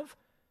have.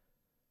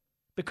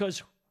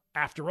 Because,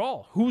 after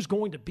all, who's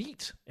going to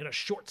beat in a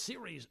short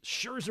series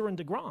Scherzer and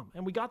DeGrom?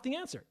 And we got the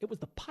answer. It was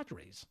the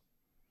Padres.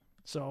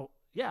 So,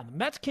 yeah, the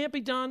Mets can't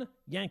be done.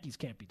 Yankees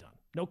can't be done.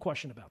 No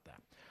question about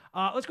that.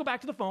 Let's go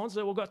back to the phones.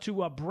 We'll go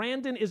to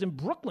Brandon is in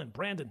Brooklyn.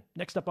 Brandon,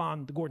 next up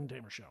on the Gordon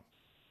Damer Show.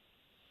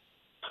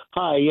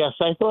 Hi, yes,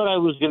 I thought I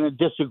was going to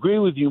disagree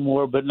with you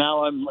more, but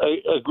now I'm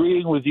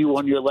agreeing with you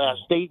on your last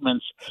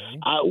statements.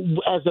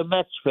 As a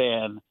Mets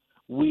fan,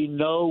 we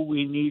know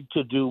we need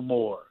to do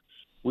more.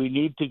 We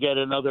need to get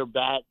another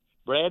bat.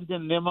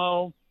 Brandon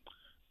Nimmo,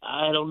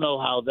 I don't know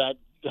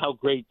how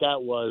great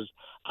that was.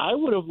 I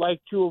would have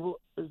liked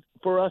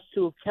for us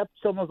to have kept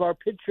some of our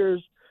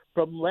pitchers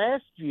from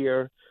last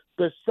year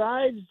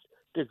besides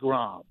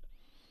DeGrom.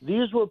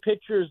 These were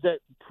pitchers that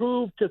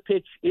proved to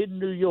pitch in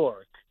New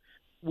York.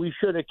 We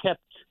should have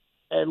kept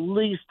at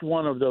least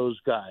one of those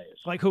guys.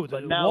 Like who?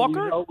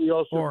 Walker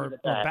or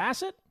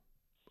Bassett?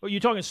 Are you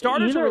talking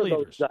starters or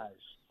relievers? Of those guys.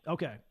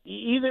 Okay.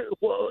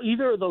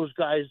 Either of those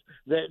guys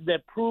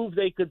that proved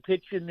they could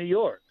pitch in New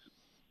York.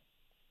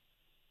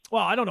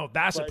 Well, I don't know if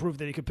Bassett proved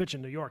that he could pitch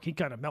in New York. He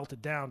kind of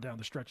melted down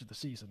the stretch of the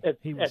season.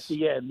 At the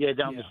end,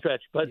 the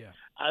stretch. But,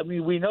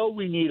 we know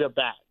we need a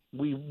bat.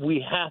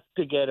 We have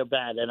to get a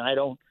bat, and I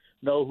don't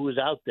know who's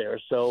out there.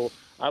 So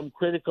I'm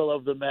critical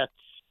of the Mets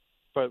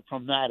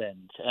from that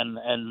end.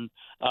 And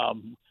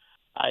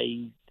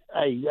I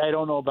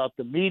don't know about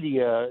the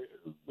media,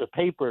 the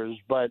papers,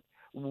 but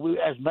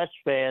as Mets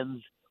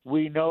fans,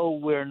 we know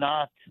we're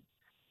not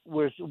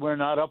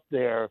up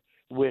there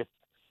with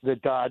the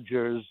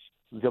Dodgers,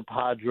 the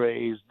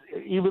Padres.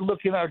 Even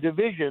looking at our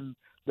division,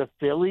 the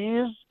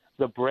Phillies,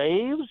 the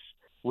Braves,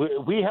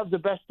 we have the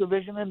best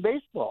division in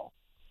baseball.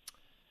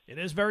 It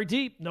is very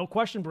deep. No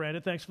question,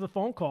 Brandon. Thanks for the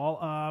phone call.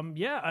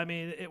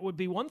 It would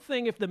be one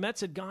thing if the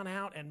Mets had gone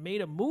out and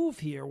made a move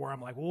here where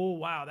I'm like, oh,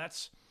 wow,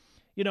 that's,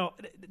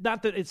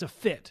 not that it's a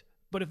fit.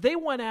 But if they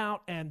went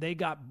out and they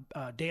got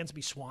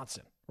Dansby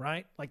Swanson,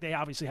 right? Like they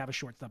obviously have a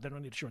shortstop. They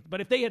don't need a shortstop. But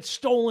if they had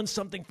stolen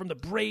something from the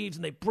Braves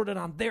and they put it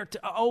on their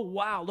oh,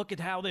 wow, look at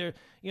how they're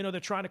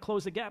trying to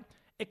close the gap.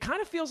 It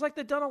kind of feels like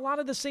they've done a lot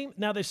of the same.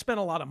 Now, they've spent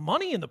a lot of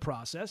money in the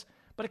process,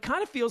 but it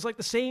kind of feels like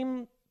the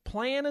same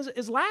plan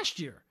as last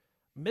year.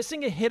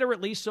 Missing a hitter, at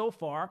least so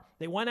far.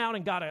 They went out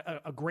and got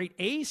a great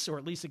ace, or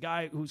at least a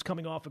guy who's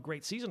coming off a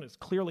great season. It's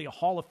clearly a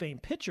Hall of Fame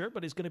pitcher,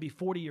 but he's going to be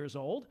 40 years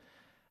old.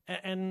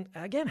 And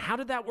again, how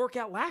did that work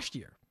out last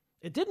year?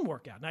 It didn't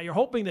work out. Now, you're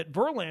hoping that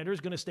Verlander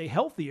is going to stay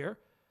healthier.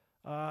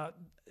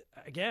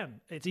 Again,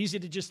 it's easy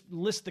to just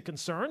list the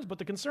concerns, but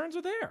the concerns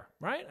are there,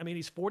 right? I mean,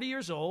 he's 40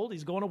 years old.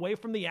 He's going away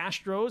from the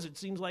Astros. It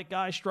seems like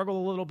guys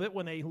struggle a little bit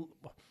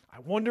I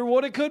wonder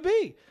what it could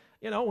be,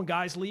 when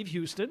guys leave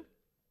Houston.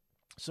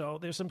 So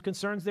there's some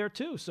concerns there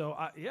too. So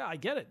I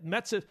get it.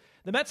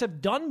 The Mets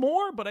have done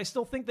more, but I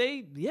still think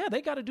they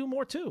got to do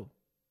more too.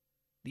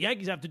 The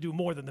Yankees have to do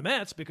more than the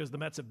Mets because the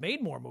Mets have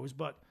made more moves,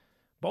 but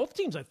Both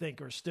teams, I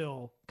think, are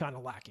still kind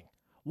of lacking.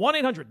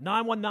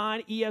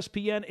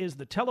 1-800-919-ESPN is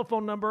the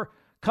telephone number.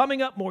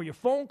 Coming up, more of your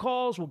phone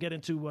calls. We'll get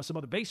into some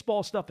other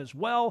baseball stuff as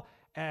well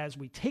as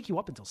we take you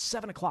up until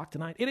 7 o'clock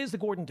tonight. It is the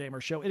Gordon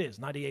Damer Show. It is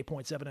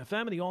 98.7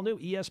 FM and the all-new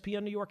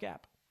ESPN New York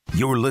app.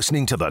 You're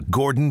listening to the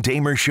Gordon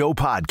Damer Show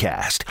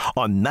podcast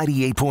on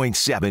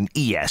 98.7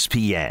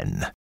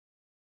 ESPN.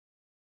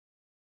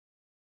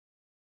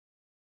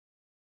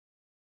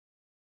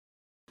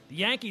 The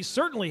Yankees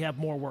certainly have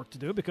more work to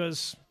do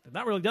because they've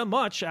not really done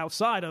much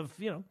outside of,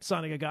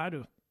 signing a guy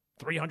to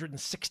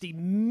 $360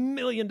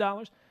 million.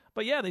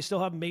 But, yeah, they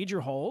still have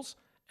major holes,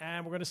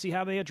 and we're going to see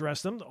how they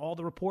address them. All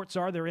the reports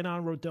are they're in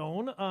on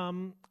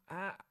Rodon.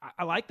 I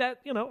like that.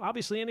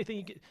 Obviously anything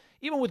you get,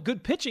 even with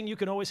good pitching, you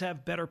can always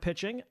have better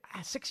pitching. A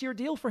 6-year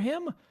deal for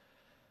him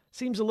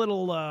seems a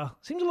little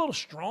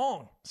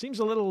strong. Seems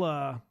a little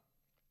out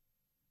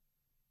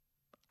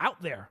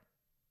there.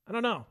 I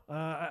don't know.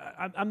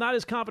 I'm not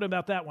as confident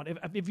about that one.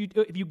 If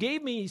you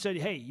gave me, he said,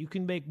 hey, you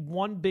can make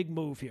one big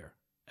move here,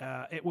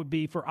 it would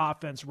be for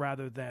offense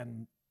rather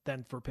than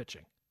for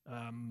pitching.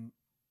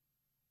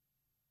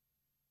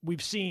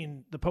 We've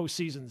seen the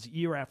postseasons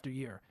year after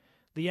year.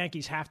 The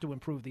Yankees have to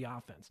improve the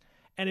offense.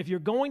 And if you're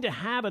going to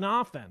have an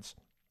offense,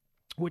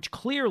 which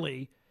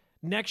clearly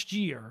next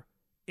year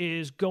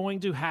is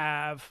going to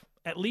have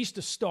at least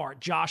a start.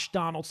 Josh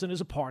Donaldson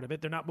is a part of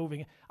it. They're not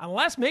moving it.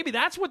 Unless maybe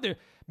that's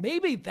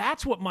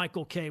what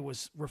Michael Kay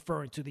was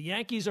referring to. The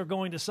Yankees are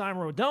going to sign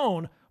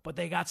Rodon, but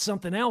they got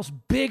something else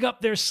big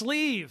up their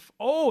sleeve.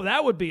 Oh,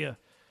 that would be a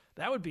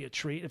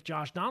treat if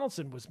Josh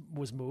Donaldson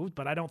was moved,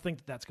 but I don't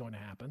think that's going to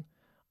happen.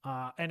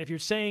 And if you're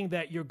saying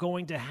that you're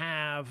going to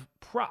have,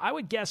 I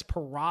would guess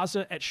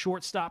Peraza at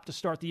shortstop to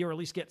start the year, or at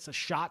least gets a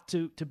shot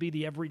to be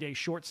the everyday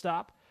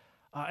shortstop,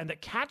 and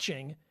that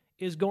catching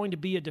is going to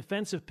be a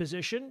defensive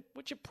position,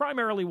 which it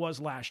primarily was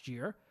last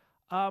year,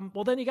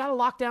 well, then you got to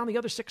lock down the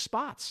other 6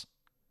 spots.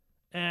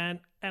 And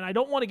I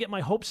don't want to get my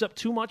hopes up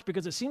too much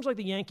because it seems like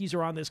the Yankees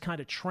are on this kind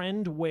of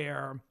trend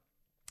where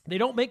they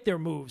don't make their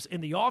moves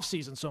in the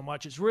offseason so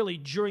much. It's really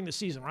during the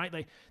season, right?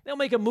 They'll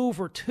make a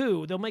move or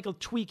two. They'll make a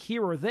tweak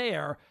here or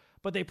there,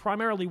 but they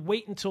primarily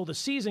wait until the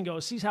season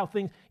goes. See how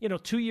things,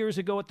 2 years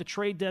ago at the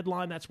trade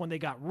deadline, that's when they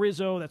got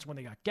Rizzo. That's when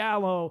they got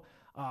Gallo.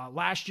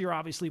 Last year,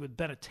 obviously, with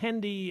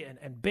Benintendi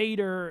and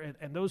Bader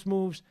and those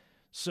moves.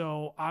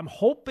 So I'm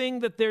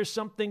hoping that there's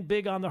something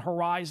big on the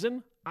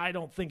horizon. I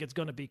don't think it's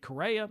going to be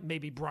Correa.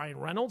 Maybe Brian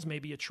Reynolds,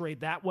 maybe a trade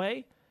that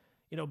way.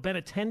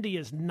 Benintendi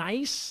is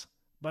nice,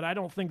 but I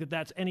don't think that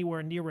that's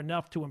anywhere near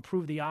enough to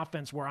improve the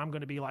offense where I'm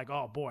going to be like,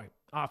 oh, boy,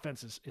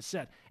 offense is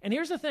set. And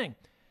here's the thing.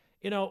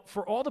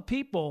 For all the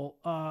people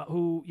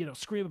who,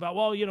 scream about,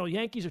 well,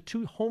 Yankees are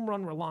too home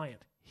run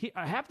reliant.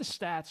 I have the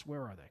stats.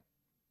 Where are they?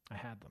 I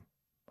had them.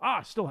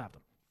 I still have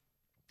them.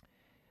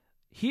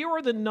 Here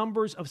are the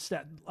numbers of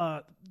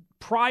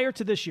prior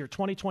to this year,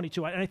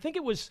 2022. And I think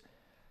I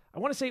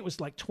want to say it was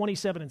like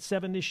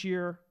 27-7 this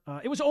year.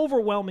 It was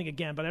overwhelming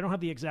again, but I don't have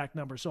the exact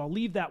numbers, so I'll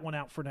leave that one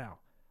out for now.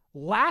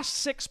 Last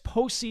 6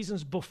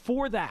 postseasons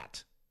before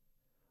that,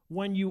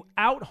 when you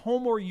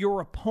out-homer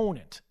your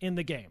opponent in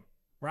the game,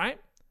 right?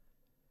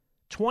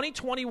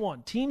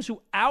 2021, teams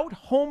who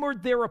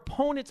out-homered their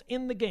opponents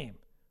in the game,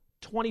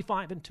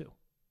 25-2.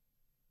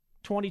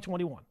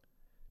 2021.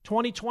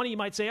 2020, you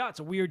might say, it's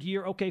a weird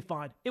year. Okay,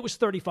 fine. It was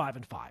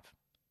 35-5.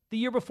 The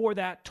year before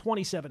that,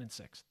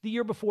 27-6. The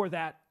year before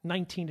that,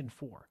 19-4.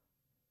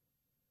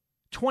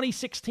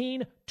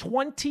 2016,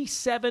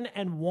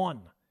 27-1.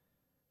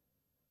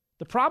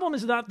 The problem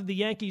is not that the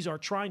Yankees are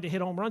trying to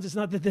hit home runs. It's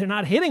not that they're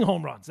not hitting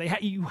home runs.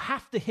 You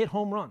have to hit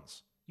home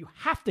runs. You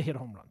have to hit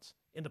home runs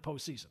in the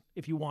postseason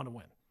if you want to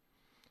win.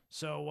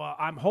 So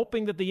I'm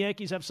hoping that the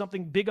Yankees have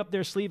something big up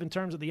their sleeve in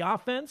terms of the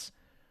offense,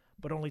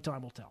 but only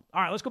time will tell.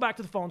 All right, let's go back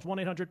to the phones.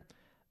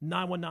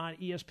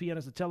 1-800-919-ESPN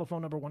is the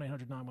telephone number,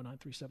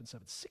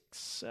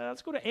 1-800-919-3776.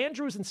 Let's go to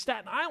Andrew's in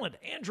Staten Island.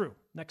 Andrew,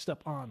 next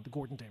up on the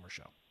Gordon Damer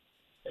Show.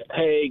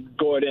 Hey,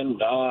 Gordon.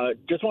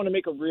 Just want to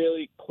make a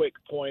really quick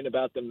point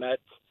about the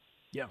Mets.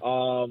 Yeah.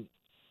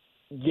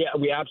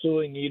 We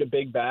absolutely need a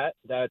big bat.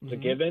 That's a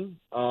given.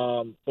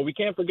 But we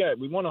can't forget,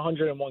 we won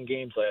 101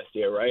 games last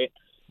year, right?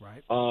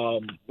 Right.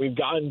 We've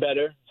gotten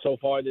better so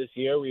far this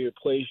year. We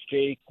replaced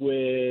Jake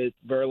with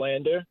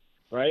Verlander,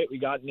 right? We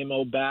got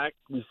Nimmo back.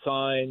 We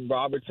signed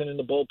Robertson in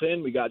the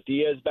bullpen. We got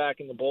Diaz back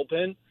in the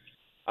bullpen.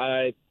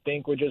 I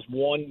think we're just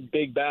one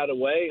big bat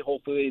away.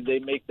 Hopefully they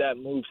make that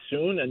move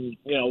soon, and,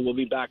 we'll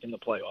be back in the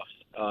playoffs.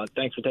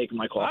 Thanks for taking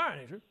my call. All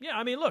right, Andrew. Yeah,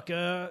 I mean, look,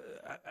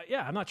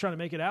 I'm not trying to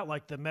make it out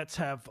like the Mets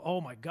have,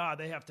 oh, my God,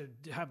 they have to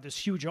have this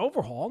huge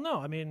overhaul.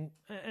 No, I mean,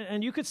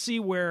 and you could see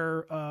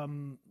where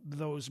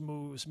those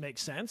moves make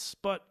sense.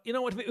 But,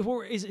 if it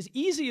were as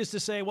easy as to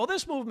say, well,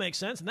 this move makes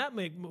sense and that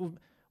move,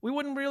 we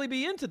wouldn't really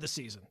be into the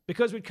season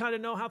because we'd kind of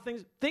know how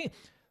things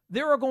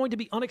there are going to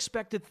be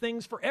unexpected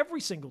things for every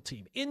single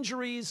team.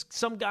 Injuries,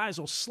 some guys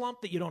will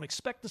slump that you don't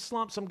expect to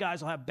slump. Some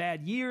guys will have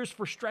bad years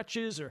for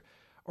stretches or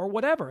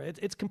whatever.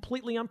 It's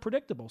completely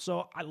unpredictable.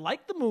 So I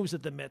like the moves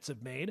that the Mets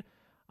have made.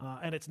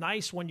 And it's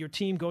nice when your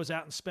team goes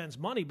out and spends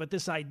money. But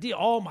this idea,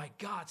 oh, my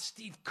God,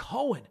 Steve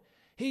Cohen,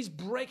 he's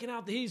breaking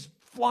out, he's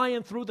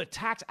flying through the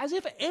tax. As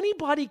if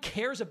anybody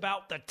cares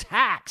about the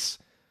tax.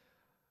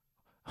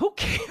 Who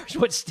cares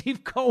what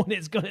Steve Cohen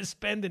is going to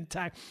spend in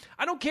tax?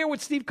 I don't care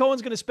what Steve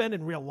Cohen's going to spend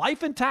in real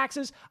life in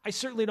taxes. I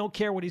certainly don't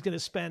care what he's going to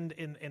spend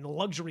in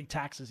luxury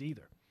taxes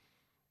either.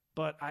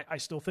 But I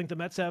still think the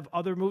Mets have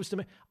other moves to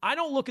make. I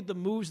don't look at the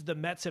moves the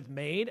Mets have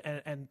made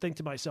and think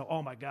to myself,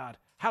 oh, my God,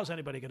 how's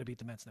anybody going to beat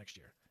the Mets next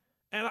year?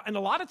 And a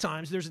lot of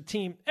times there's a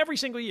team every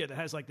single year that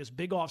has like this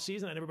big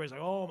offseason, and everybody's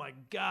like, oh, my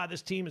God,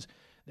 this team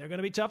they're going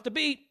to be tough to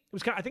beat.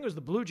 I think it was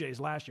the Blue Jays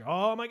last year.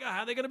 Oh, my God,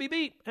 how are they going to be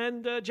beat?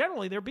 And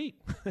generally they're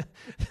beat.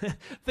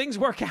 Things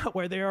work out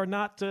where they are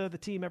not the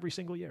team every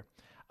single year.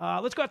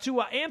 Let's go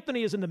to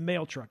Anthony is in the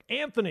mail truck.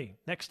 Anthony,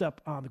 next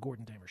up on the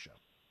Gordon Damer Show.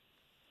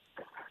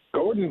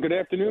 Gordon, good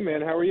afternoon,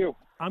 man. How are you?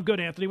 I'm good,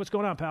 Anthony. What's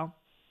going on, pal?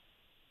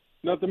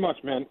 Nothing much,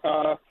 man.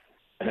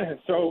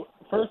 So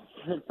first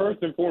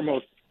and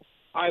foremost,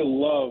 I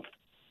love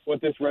what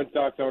this Red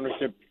Sox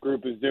ownership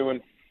group is doing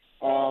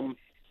for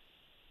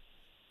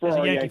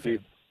our Yankees.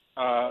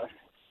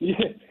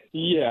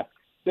 Yeah,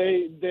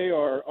 they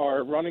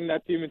are running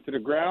that team into the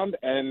ground,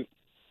 and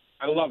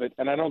I love it.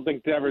 And I don't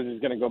think Devers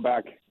is going to go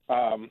back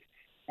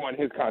when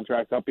his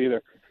contract's up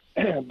either.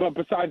 But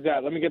besides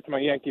that, let me get to my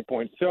Yankee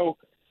point. So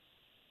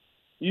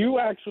you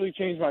actually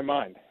changed my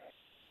mind.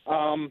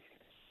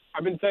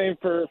 I've been saying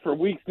for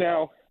weeks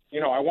now,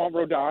 I want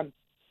Rodon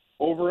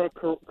over a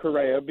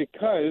Correa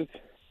because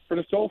for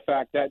the sole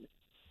fact that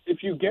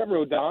if you get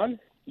Rodon,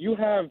 you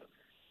have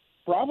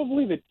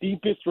probably the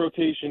deepest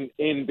rotation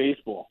in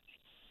baseball.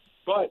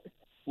 But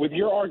with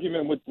your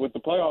argument with the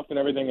playoffs and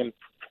everything, and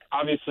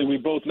obviously we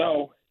both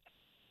know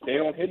they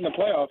don't hit in the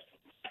playoffs,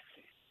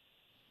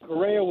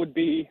 Correa would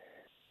be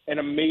an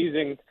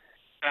amazing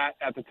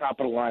at the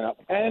top of the lineup.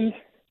 And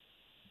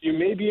you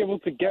may be able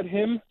to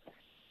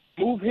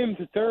move him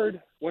to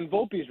third when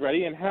Volpe's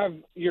ready, and have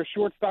your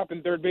shortstop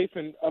and third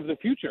baseman of the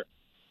future.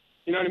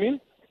 You know what I mean?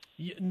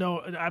 No,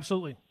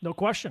 absolutely. No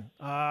question.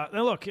 Now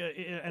look,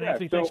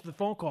 Anthony, thanks for the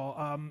phone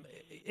call.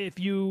 If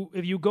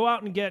you go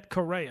out and get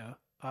Correa,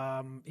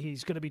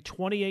 he's going to be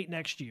 28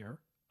 next year.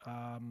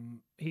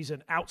 He's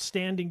an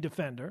outstanding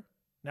defender.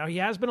 Now, he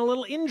has been a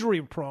little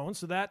injury prone,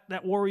 so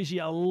that worries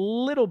you a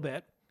little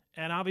bit.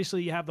 And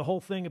obviously, you have the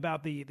whole thing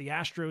about the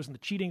Astros and the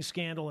cheating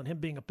scandal, and him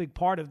being a big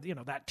part of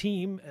that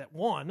team that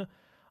won.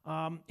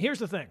 Here's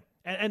the thing,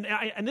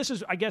 and this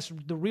is, I guess,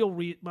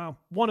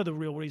 one of the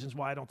real reasons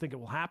why I don't think it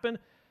will happen.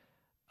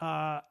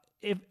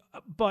 If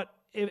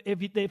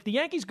the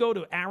Yankees go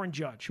to Aaron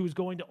Judge, who is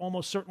going to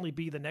almost certainly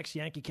be the next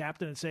Yankee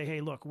captain, and say,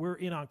 hey, look, we're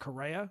in on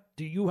Correa.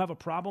 Do you have a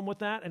problem with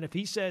that? And if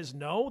he says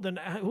no, then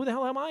who the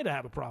hell am I to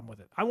have a problem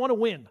with it? I want to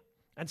win.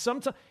 And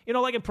sometimes,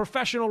 like in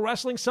professional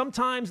wrestling,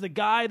 sometimes the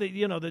guy that,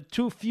 the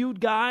two feud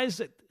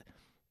guys,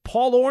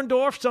 Paul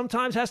Orndorff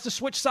sometimes has to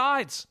switch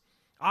sides.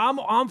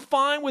 I'm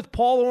fine with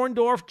Paul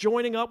Orndorff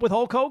joining up with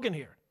Hulk Hogan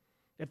here,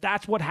 if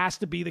that's what has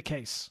to be the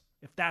case.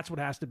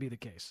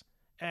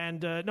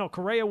 And no,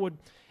 Correa would,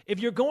 if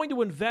you're going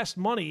to invest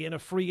money in a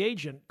free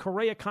agent,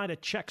 Correa kind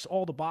of checks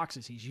all the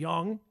boxes. He's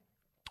young,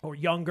 or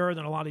younger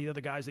than a lot of the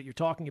other guys that you're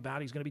talking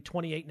about. He's going to be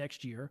 28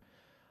 next year.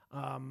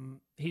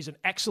 He's an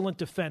excellent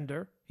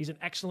defender. He's an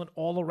excellent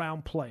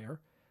all-around player.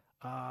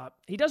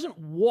 He doesn't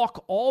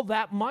walk all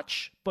that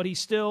much, but he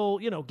still,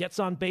 gets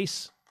on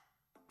base,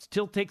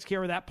 still takes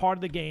care of that part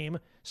of the game,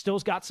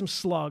 still's got some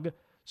slug.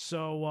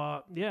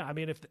 So,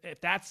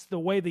 if that's the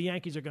way the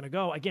Yankees are going to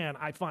go, again,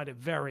 I find it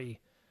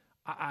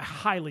I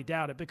highly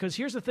doubt it, because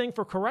here's the thing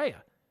for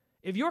Correa.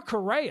 If you're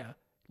Correa,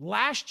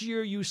 last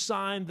year you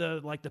signed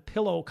the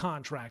pillow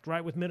contract,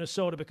 right, with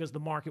Minnesota because the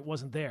market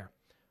wasn't there.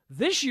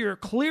 This year,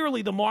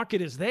 clearly the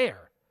market is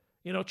there.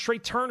 Trey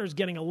Turner's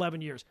getting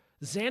 11 years.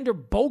 Xander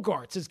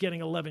Bogaerts is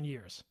getting 11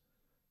 years.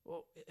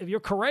 Well, if you're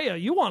Correa,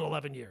 you want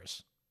 11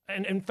 years.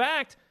 And in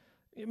fact,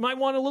 you might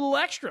want a little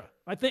extra.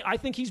 I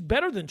think he's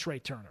better than Trey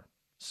Turner.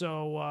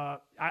 So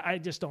I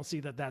just don't see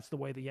that that's the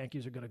way the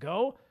Yankees are going to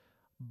go.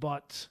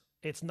 But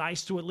it's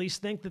nice to at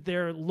least think that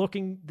they're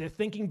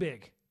thinking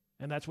big.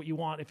 And that's what you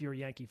want if you're a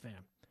Yankee fan.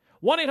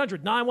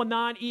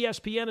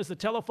 1-800-919-ESPN is the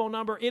telephone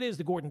number. It is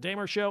the Gordon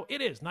Damer Show.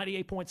 It is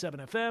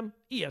 98.7 FM,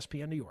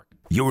 ESPN New York.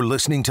 You're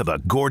listening to the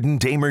Gordon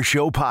Damer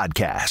Show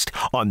podcast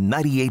on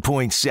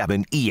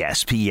 98.7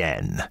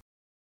 ESPN.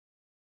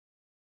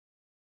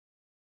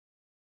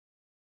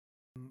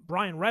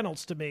 Brian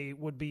Reynolds, to me,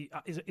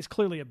 is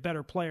clearly a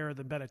better player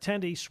than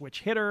Benintendi, switch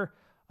hitter,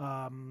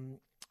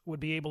 would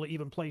be able to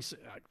even play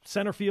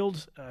center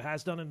field,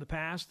 has done in the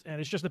past,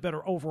 and is just a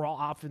better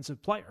overall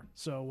offensive player.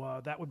 So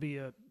that would be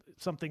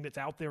something that's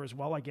out there as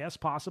well, I guess,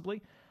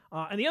 possibly.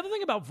 And the other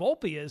thing about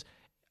Volpe is,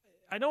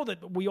 I know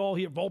that we all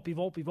hear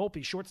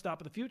Volpe, shortstop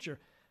of the future.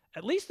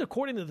 At least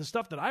according to the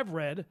stuff that I've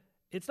read,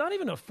 it's not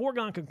even a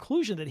foregone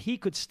conclusion that he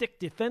could stick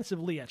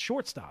defensively at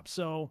shortstop.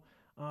 So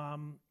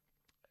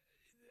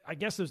I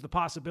guess there's the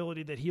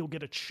possibility that he'll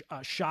get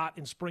a shot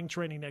in spring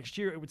training next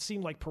year. It would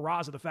seem like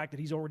Peraza, the fact that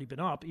he's already been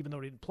up, even though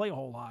he didn't play a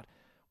whole lot,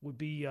 would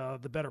be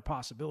the better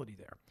possibility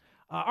there.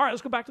 All right,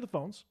 let's go back to the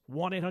phones.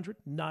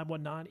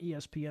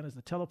 1-800-919-ESPN is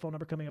the telephone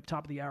number. Coming up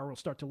top of the hour, we'll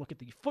start to look at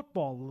the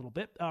football a little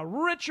bit.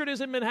 Richard is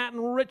in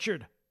Manhattan.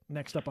 Richard,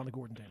 next up on the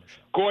Gordon Damer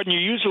Show. Gordon, you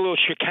use a little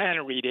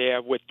chicanery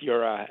there with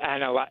your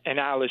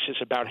analysis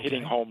about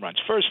hitting home runs.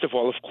 First of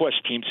all, of course,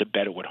 teams are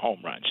better with home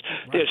runs.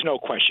 Right. There's no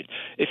question.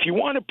 If you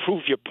want to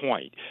prove your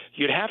point,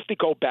 you'd have to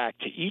go back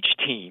to each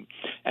team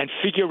and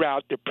figure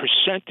out the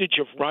percentage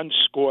of runs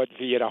scored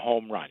via the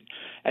home run,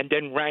 and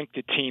then rank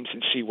the teams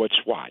and see what's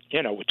what.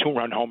 You know, a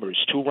 2-run homer is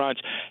 2 runs.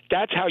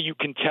 That's how you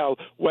can tell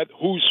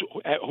who's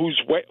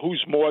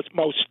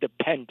most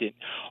dependent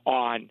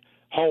on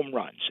home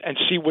runs and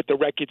see what the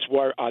records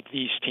were of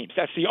these teams.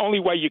 That's the only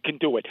way you can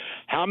do it.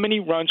 How many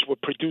runs were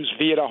produced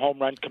via the home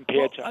run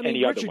compared to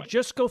any other one?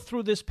 Just go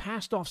through this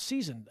past off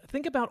season.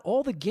 Think about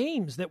all the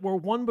games that were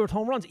won with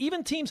home runs.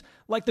 Even teams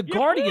like the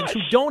Guardians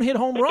who don't hit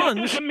home runs.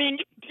 That doesn't mean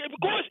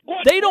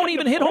they don't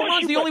even hit home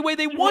runs. The only way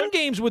they won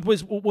games was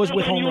with home runs.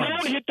 When you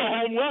don't hit the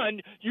home run,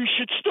 you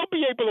should still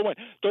be able to win.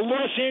 The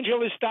Los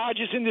Angeles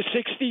Dodgers in the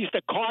 60s,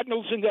 the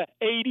Cardinals in the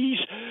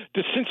 80s,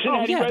 the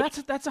Cincinnati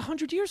Reds. That's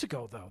 100 years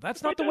ago, though.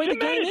 That's not the way the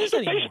game is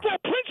anymore. It's baseball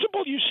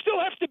principle. You still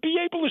have to be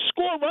able to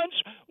score runs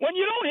when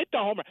you don't hit the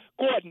home run.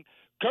 Gordon,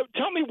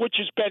 tell me which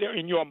is better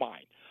in your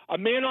mind. A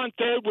man on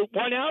third with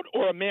 1 out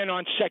or a man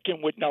on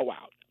second with no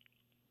out?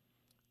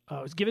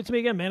 Give it to me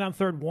again. Man on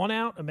third, 1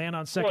 out. A man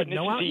on second,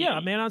 no out. Yeah,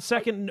 a man on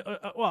second.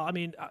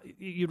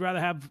 You'd rather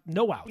have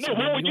no outs. No,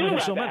 what would you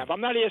rather have?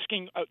 I'm not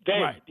asking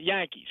the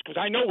Yankees,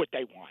 because I know what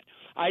they want.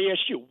 I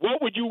asked you,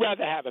 what would you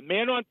rather have? A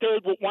man on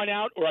third with 1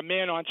 out or a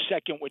man on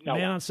second with no out?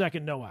 Man on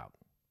second, no out.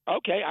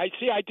 Okay, I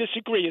see. I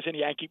disagree as a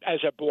Yankee,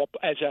 as a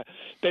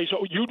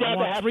baseball. You'd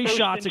rather have 3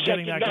 shots at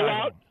getting that guy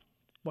out.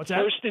 What's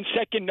that? First and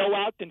second, no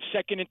out, then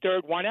second and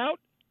third, 1 out.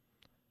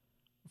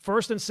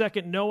 First and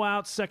second, no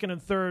out. Second and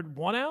third,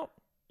 1 out.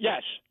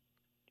 Yes.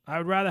 I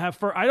would rather have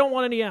first. I don't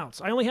want any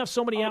outs. I only have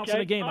so many outs in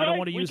a game. I don't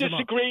want to use them up.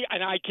 We disagree,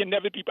 and I can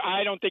never be.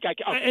 I don't think I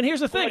can. Okay. And here's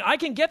the thing: I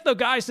can get the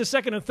guys to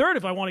second and third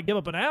if I want to give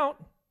up an out.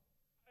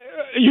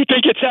 You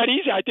think it's that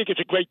easy? I think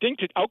it's a great thing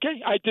to.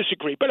 Okay, I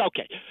disagree, but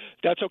okay,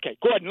 that's okay.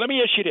 Gordon, let me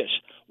ask you this: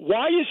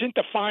 why isn't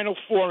the Final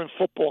Four in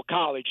football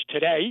college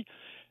today,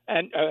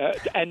 and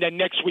then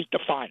next week the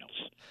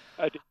finals?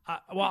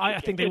 I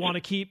think they want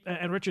to keep,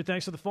 and Richard,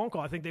 thanks for the phone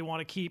call. I think they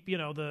want to keep,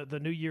 the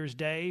New Year's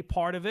Day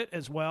part of it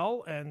as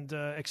well, and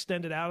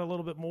extend it out a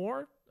little bit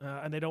more.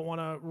 And they don't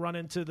want to run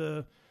into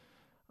the.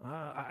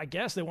 I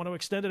guess they want to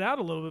extend it out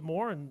a little bit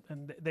more,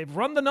 and they've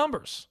run the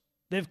numbers.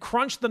 They've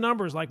crunched the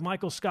numbers, like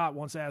Michael Scott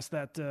once asked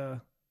that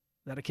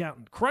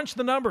accountant. Crunch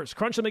the numbers,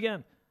 crunch them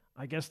again.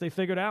 I guess they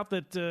figured out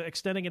that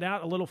extending it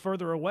out a little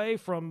further away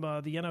from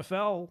the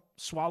NFL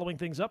swallowing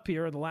things up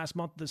here in the last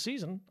month of the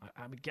season,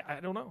 I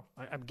don't know.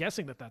 I'm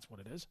guessing that's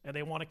what it is. And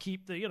they want to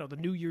keep the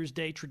New Year's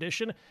Day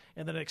tradition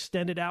and then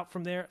extend it out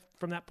from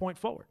that point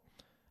forward.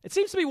 It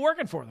seems to be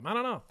working for them. I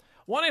don't know.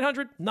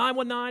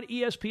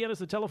 1-800-919-ESPN is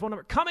the telephone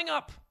number. Coming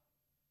up,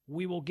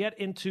 we will get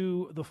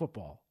into the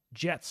football.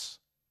 Jets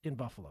in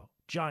Buffalo.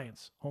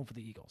 Giants home for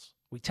the Eagles.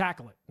 We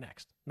tackle it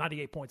next.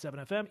 98.7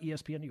 FM,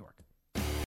 ESPN New York.